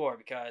Original Score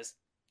because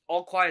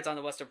All Quiet on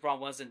the Western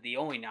Front wasn't the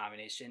only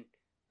nomination.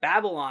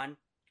 Babylon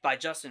by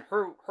Justin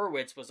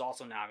Hurwitz was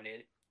also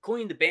nominated,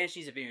 including The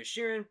Banshees of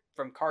Inisherin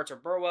from Carter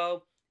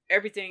Burwell,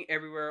 Everything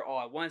Everywhere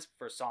All at Once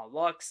for Saul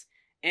Lux,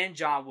 and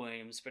John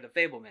Williams for The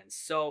Fabelmans.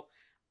 So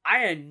I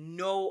had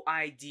no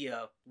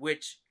idea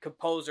which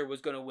composer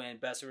was going to win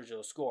Best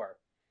Original Score.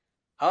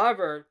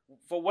 However,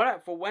 for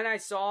when I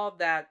saw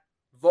that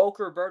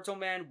Volker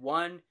Bertelmann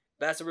won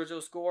Best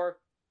Original Score,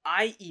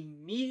 I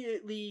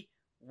immediately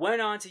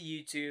went onto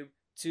YouTube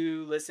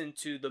to listen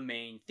to the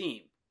main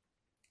theme.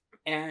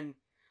 And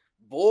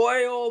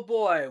boy, oh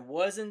boy,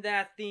 wasn't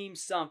that theme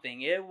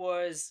something. It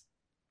was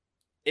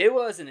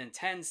an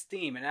intense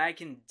theme, and I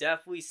can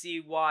definitely see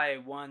why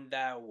it won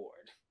that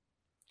award.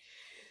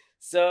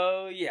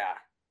 So, yeah.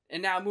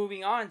 And now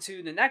moving on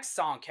to the next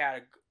song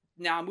category.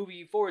 Now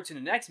moving forward to the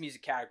next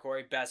music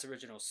category, Best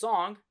Original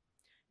Song.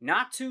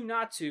 Not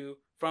To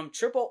from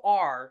Triple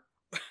R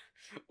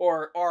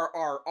or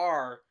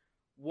RRR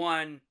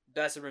won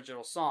Best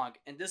Original Song,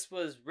 and this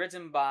was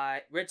written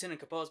and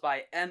composed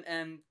by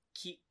M.M.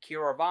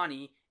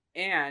 Keeravani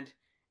and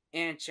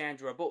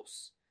Chandra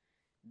Bose.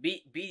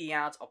 Beating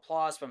out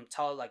applause from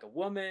Tell It Like a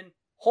Woman,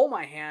 Hold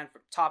My Hand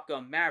from Top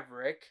Gun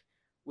Maverick,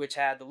 which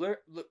had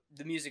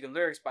the music and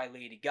lyrics by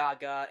Lady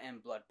Gaga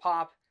and Blood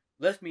Pop,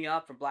 Lift Me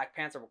Up from Black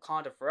Panther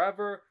Wakanda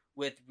Forever,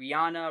 with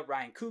Rihanna,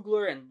 Ryan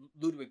Coogler, and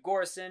Ludwig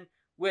Göransson,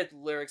 with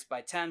lyrics by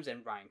Thames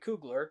and Ryan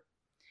Coogler.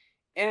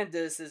 And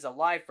this is a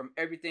live from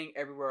Everything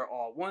Everywhere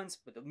All at Once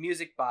with the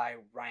music by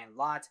Ryan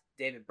Lott,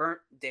 David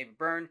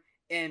Byrne,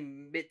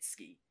 and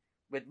Mitski,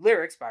 with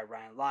lyrics by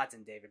Ryan Lott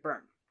and David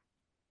Byrne.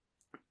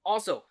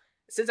 Also,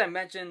 since I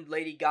mentioned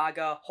Lady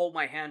Gaga Hold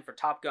My Hand for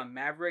Top Gun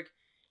Maverick,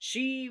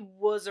 she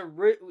was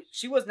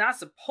not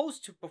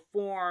supposed to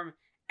perform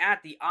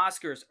at the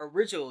Oscars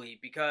originally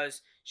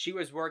because she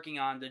was working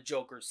on the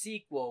Joker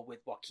sequel with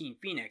Joaquin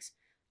Phoenix.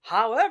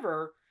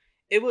 However,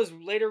 it was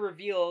later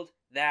revealed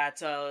that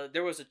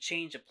there was a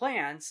change of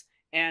plans,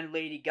 and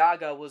Lady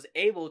Gaga was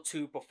able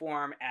to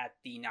perform at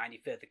the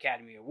 95th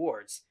Academy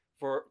Awards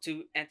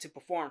to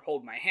perform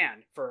 "Hold My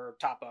Hand" for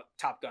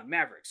Top Gun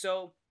Maverick.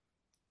 So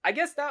I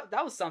guess that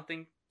was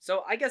something.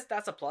 So I guess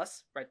that's a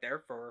plus right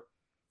there for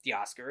the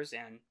Oscars,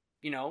 and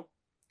you know,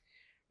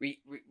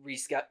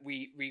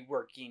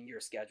 reworking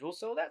your schedule.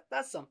 So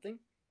that's something.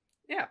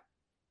 Yeah.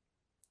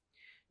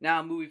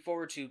 Now moving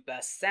forward to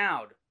Best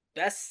Sound.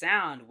 Best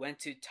Sound went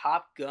to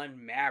Top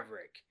Gun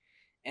Maverick,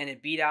 and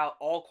it beat out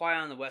All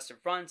Quiet on the Western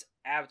Front,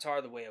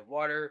 Avatar: The Way of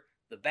Water,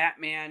 The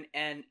Batman,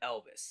 and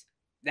Elvis.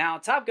 Now,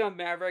 Top Gun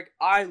Maverick,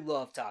 I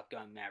love Top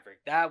Gun Maverick.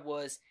 That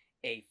was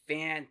a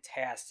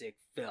fantastic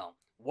film.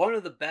 One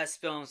of the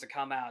best films to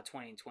come out of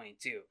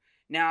 2022.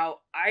 Now,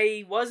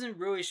 I wasn't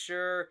really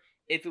sure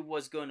if it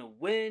was going to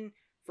win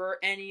for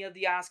any of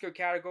the Oscar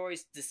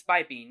categories,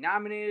 despite being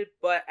nominated,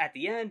 but at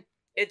the end,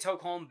 it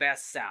took home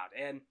Best Sound.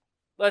 And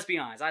let's be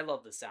honest, I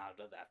love the sound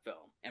of that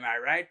film. Am I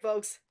right,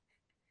 folks?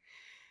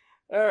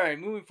 Alright,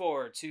 moving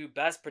forward to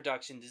Best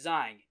Production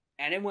Design.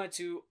 And it went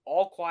to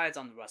All Quiet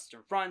on the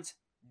Western Front,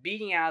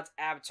 beating out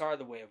Avatar: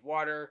 The Way of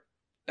Water,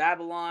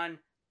 Babylon,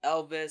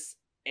 Elvis,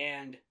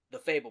 and The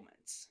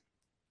Fablemans.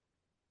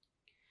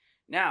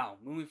 Now,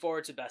 moving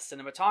forward to Best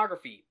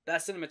Cinematography.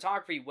 Best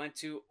Cinematography went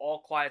to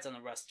All Quiet on the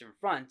Western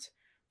Front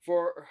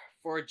for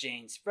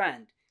Jane's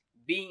Friend,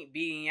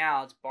 beating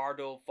out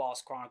Bardo,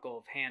 False Chronicle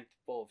of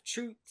Handful of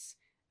Truths,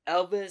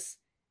 Elvis,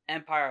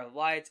 Empire of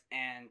Light,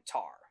 and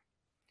Tar.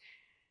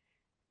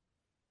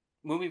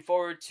 Moving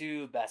forward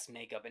to Best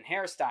Makeup and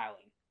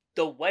Hairstyling.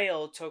 The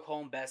Whale took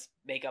home Best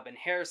Makeup and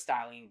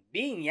Hairstyling,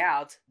 beating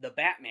out The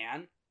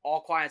Batman,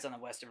 All Quiet on the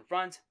Western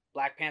Front,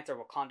 Black Panther: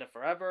 Wakanda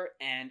Forever,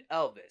 and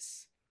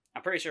Elvis.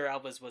 I'm pretty sure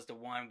Elvis was the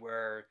one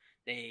where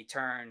they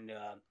turned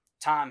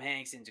Tom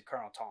Hanks into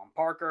Colonel Tom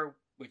Parker,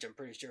 which I'm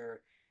pretty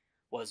sure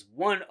was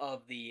one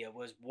of the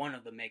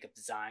makeup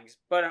designs,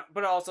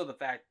 but also the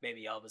fact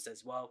maybe Elvis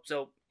as well.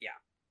 So yeah.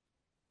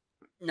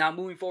 Now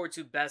moving forward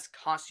to Best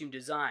Costume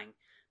Design.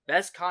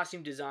 Best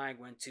Costume Design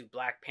went to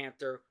Black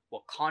Panther: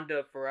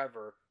 Wakanda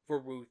Forever for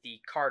Ruth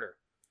E. Carter,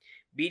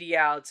 beating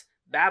out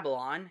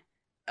Babylon,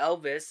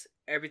 Elvis,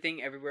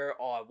 Everything Everywhere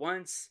All at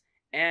Once,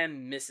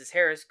 and Mrs.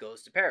 Harris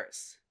Goes to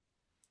Paris.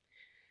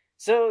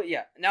 So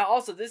yeah, now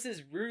also this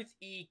is Ruth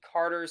E.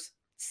 Carter's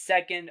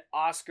second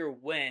Oscar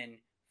win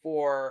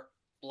for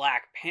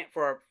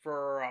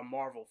for a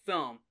Marvel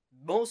film,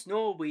 most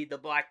notably the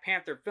Black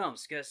Panther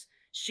films, because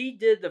she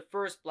did the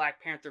first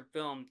Black Panther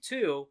film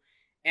too,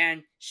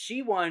 and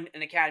she won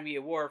an Academy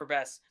Award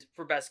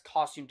for best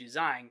costume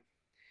design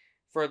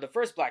for the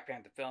first Black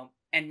Panther film,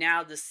 and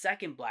now the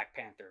second Black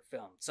Panther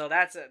film. So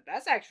that's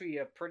actually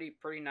a pretty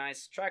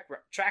nice track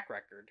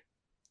record.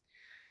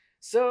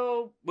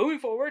 So moving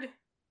forward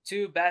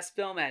to Best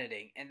Film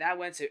Editing, and that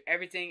went to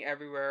Everything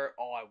Everywhere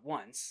All at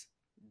Once,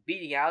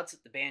 beating out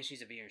The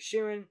Banshees of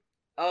Inisherin,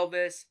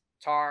 Elvis,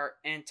 Tar,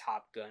 and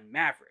Top Gun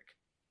Maverick.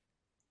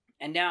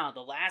 And now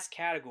the last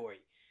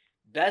category,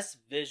 Best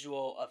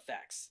Visual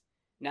Effects.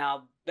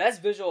 Now,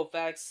 Best Visual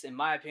Effects, in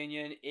my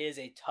opinion, is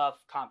a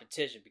tough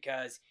competition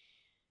because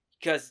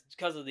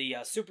of the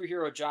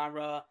superhero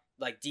genre,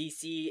 like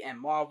DC and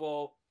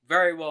Marvel,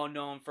 very well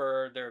known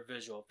for their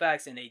visual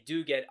effects, and they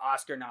do get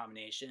Oscar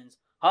nominations.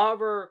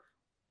 However,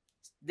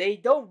 they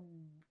don't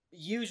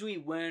usually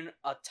win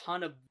a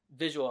ton of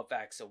visual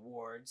effects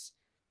awards,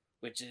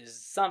 which is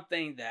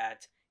something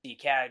that the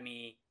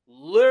Academy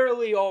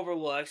literally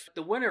overlooks.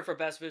 The winner for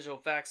Best Visual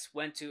Effects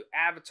went to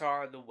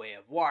Avatar: The Way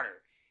of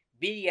Water,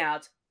 beating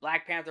out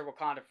Black Panther: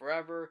 Wakanda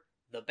Forever,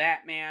 The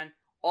Batman,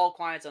 All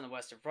Quiet on the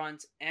Western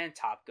Front, and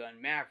Top Gun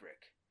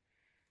Maverick.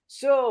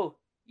 So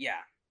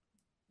yeah,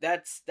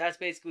 that's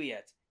basically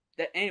it.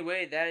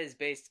 That is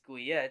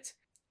basically it.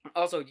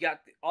 Also, you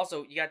got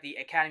the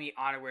Academy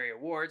Honorary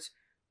Awards,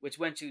 which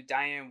went to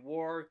Diane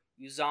Warr,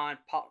 Yuzan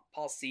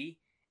Palsi,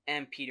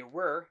 and Peter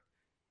Weir.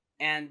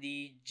 And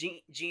the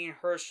Jean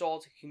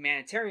Hersholt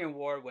Humanitarian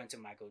Award went to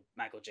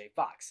Michael J.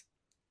 Fox.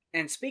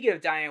 And speaking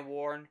of Diane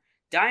Warren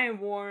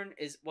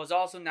was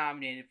also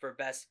nominated for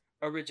Best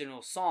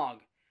Original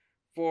Song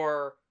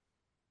for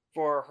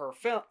her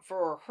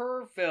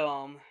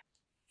film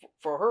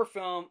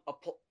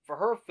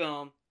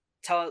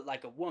Tell It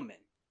Like a Woman,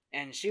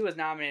 and she was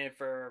nominated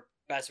for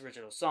Best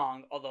Original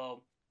Song.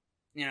 Although,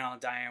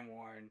 Diane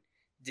Warren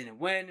didn't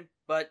win,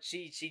 but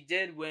she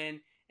did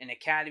win an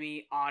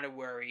Academy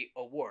Honorary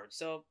Award.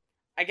 So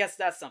I guess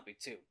that's something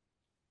too.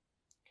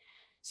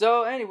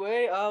 So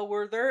anyway,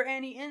 were there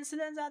any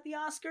incidents at the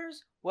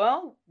Oscars?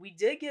 Well, we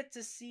did get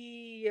to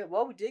see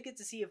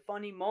a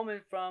funny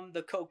moment from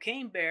the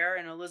Cocaine Bear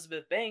and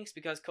Elizabeth Banks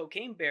because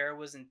Cocaine Bear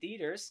was in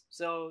theaters.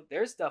 So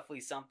there's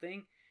definitely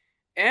something.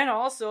 And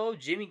also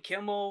Jimmy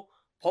Kimmel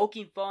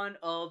poking fun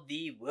of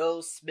the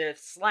Will Smith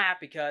slap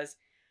because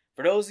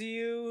for those of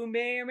you who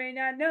may or may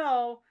not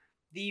know,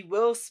 the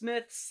Will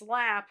Smith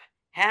slap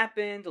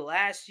happened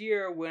last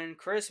year when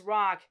Chris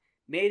Rock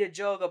made a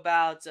joke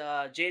about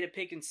Jada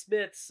Pinkett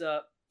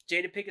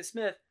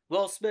Smith,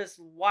 Will Smith's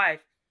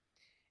wife,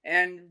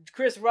 and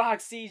Chris Rock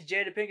sees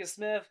Jada Pinkett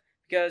Smith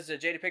because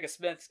Jada Pinkett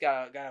Smith's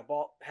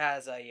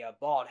has a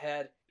bald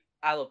head.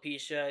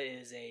 Alopecia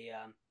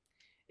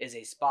is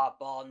a spot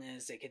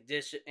baldness, a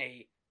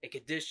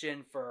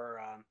condition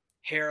for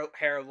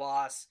hair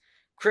loss.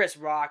 Chris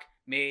Rock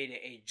made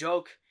a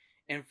joke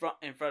in front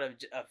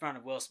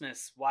of Will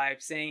Smith's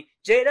wife, saying,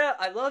 "Jada,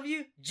 I love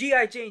you.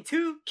 GI Jane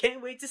 2,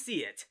 can't wait to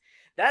see it."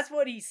 That's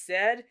what he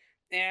said.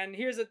 And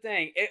here's the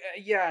thing,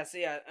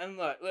 and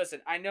look,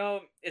 listen, I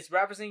know it's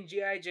referencing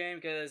GI Jane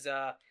because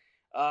I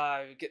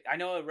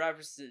know it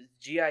references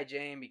GI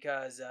Jane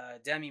because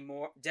Demi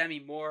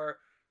Moore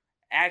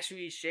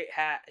actually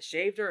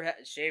shaved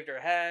her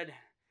head,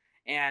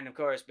 and of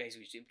course,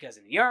 basically, because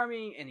in the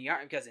army, you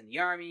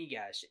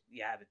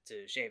have it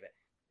to shave it.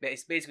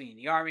 Basically, in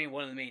the army,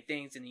 one of the main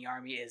things in the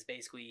army is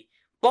basically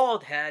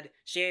bald head,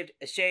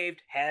 a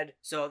shaved head.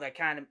 So that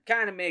kind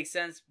of makes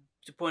sense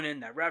to put in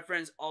that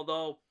reference.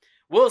 Although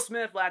Will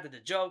Smith laughed at the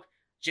joke,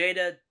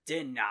 Jada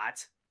did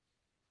not.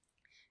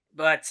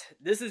 But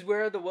this is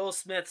where the Will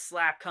Smith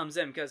slap comes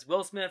in because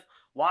Will Smith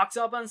walks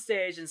up on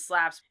stage and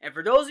slaps. And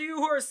for those of you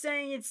who are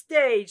saying it's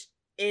staged,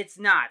 it's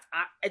not.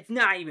 It's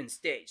not even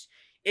staged.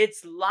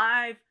 It's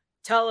live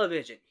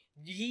television.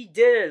 He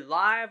did it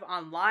live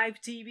on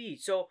live TV.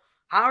 So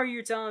how are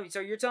you telling me? So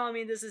you're telling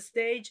me this is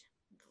staged?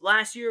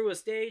 Last year was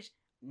staged?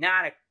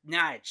 Not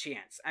a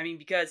chance. I mean,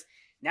 because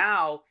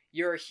now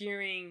you're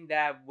hearing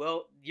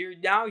you're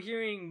now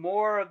hearing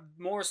more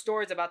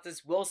stories about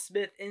this Will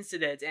Smith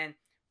incident. And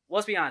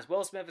let's be honest,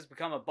 Will Smith has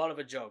become a butt of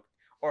a joke.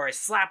 Or a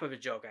slap of a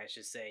joke, I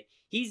should say.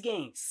 He's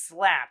getting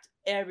slapped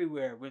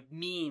everywhere with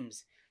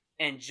memes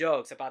and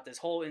jokes about this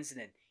whole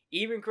incident.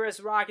 Even Chris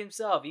Rock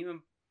himself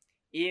even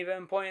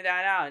pointed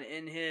that out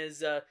in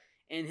his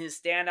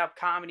stand-up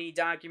comedy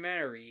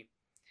documentary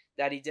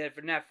that he did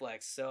for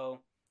Netflix.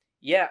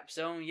 Yeah.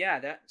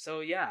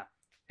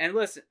 And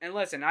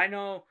listen, I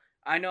know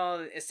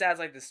it sounds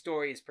like the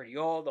story is pretty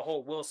old. The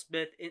whole Will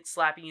Smith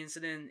slapping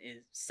incident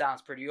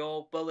sounds pretty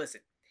old, but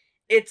listen,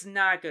 it's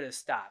not gonna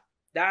stop.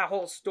 That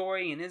whole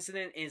story and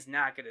incident is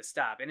not gonna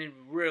stop, and it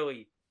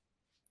really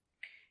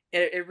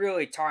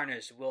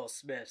tarnished Will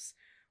Smith's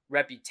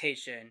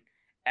reputation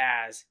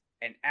as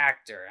an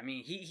actor. I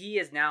mean, he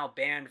is now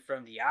banned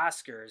from the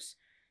Oscars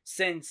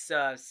since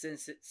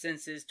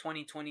his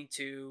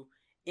 2022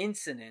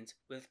 incident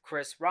with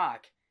Chris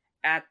Rock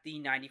at the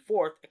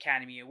 94th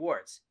Academy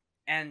Awards,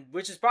 and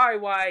which is probably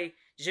why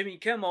Jimmy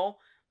Kimmel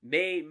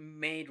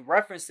made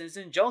references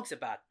and jokes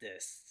about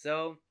this.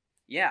 So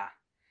yeah.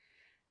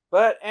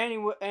 But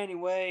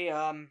anyway,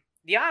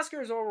 the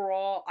Oscars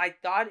overall, I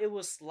thought it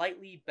was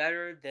slightly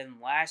better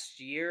than last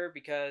year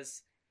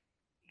because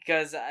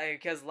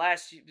the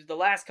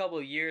last couple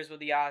of years with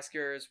the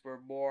Oscars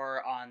were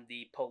more on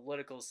the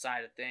political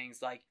side of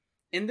things. Like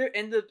in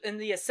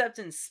the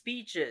acceptance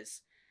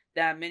speeches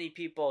that many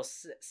people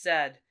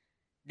said,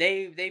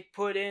 they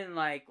put in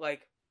like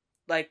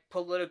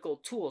political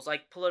tools,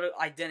 like political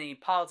identity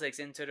politics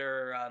into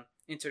their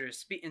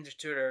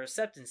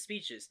acceptance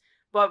speeches.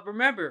 But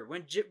remember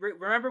when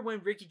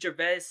Ricky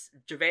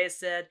Gervais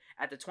said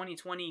at the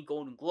 2020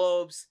 Golden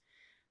Globes,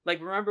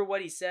 like remember what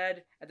he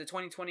said at the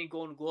 2020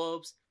 Golden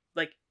Globes,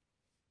 like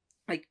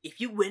if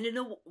you win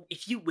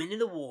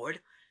an award,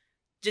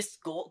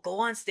 just go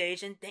on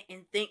stage and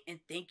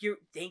thank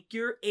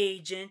your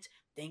agent,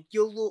 thank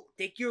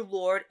your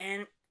lord,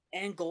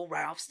 and go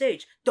right off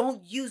stage.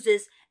 Don't use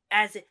this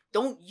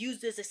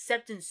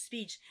acceptance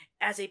speech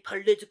as a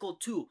political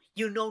tool.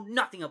 You know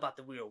nothing about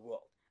the real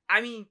world. I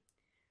mean,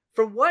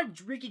 from what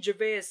Ricky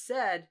Gervais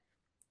said,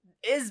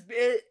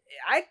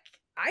 I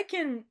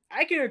can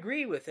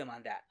agree with him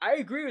on that. I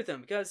agree with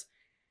him because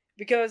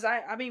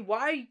I mean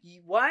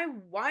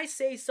why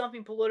say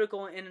something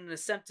political in an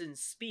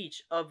acceptance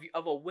speech of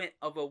a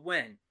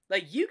win?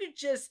 Like you could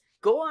just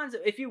go on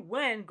if you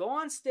win, go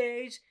on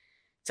stage,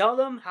 tell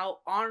them how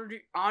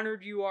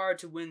honored you are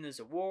to win this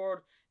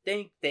award.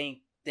 Thank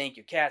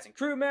your cast and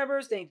crew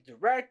members, thank the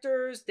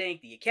directors, thank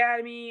the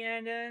Academy,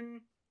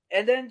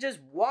 and then just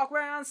walk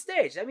right on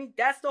stage. I mean,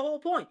 that's the whole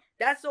point.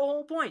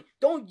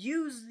 Don't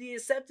use the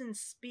acceptance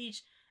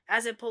speech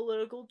as a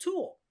political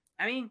tool.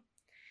 I mean,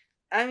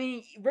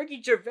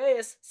 Ricky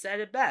Gervais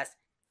said it best.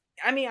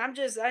 I mean, I'm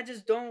just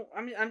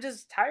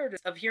tired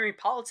of hearing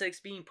politics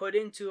being put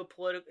into a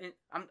political.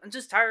 I'm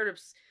just tired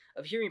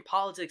of hearing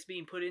politics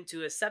being put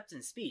into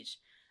acceptance speech.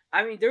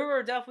 I mean, there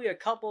were definitely a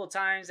couple of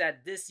times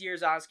at this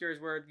year's Oscars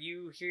where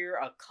you hear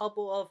a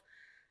couple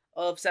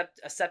of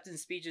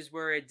acceptance speeches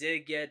where it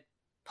did get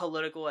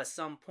political at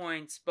some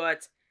points,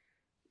 but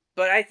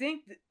I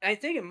think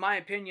in my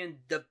opinion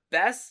the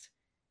best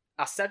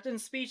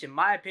acceptance speech in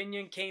my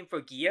opinion came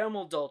from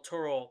Guillermo del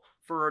Toro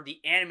for the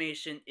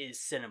animation is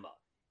cinema.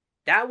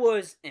 That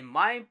was, in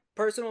my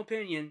personal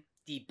opinion,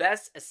 the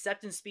best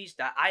acceptance speech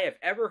that I have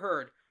ever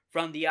heard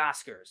from the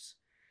Oscars.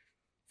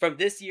 From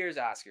this year's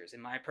Oscars,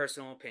 in my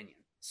personal opinion.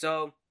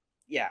 So,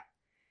 yeah.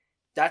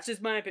 That's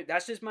just my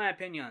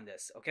opinion on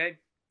this, okay?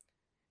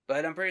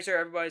 But I'm pretty sure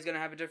everybody's gonna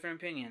have a different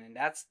opinion, and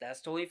that's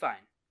totally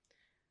fine.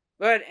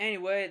 But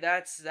anyway,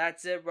 that's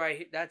it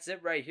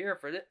right here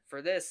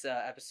for this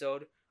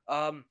episode.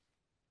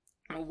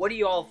 What do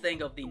you all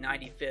think of the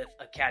 95th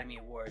Academy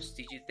Awards?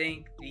 Did you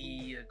think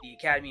the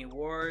Academy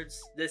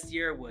Awards this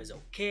year was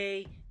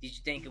okay? Did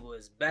you think it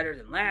was better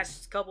than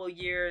last couple of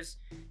years?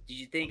 Did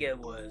you think it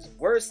was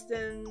worse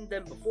than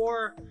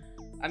before?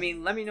 I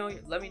mean, let me know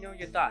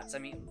your thoughts. I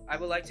mean, I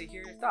would like to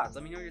hear your thoughts.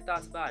 Let me know your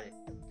thoughts about it.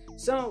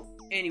 So,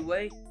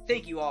 anyway,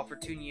 thank you all for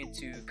tuning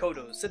into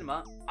Codo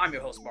Cinema. I'm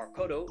your host, Mark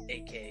Codo,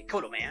 aka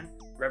Codo Man.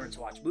 Remember to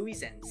watch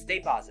movies and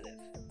stay positive.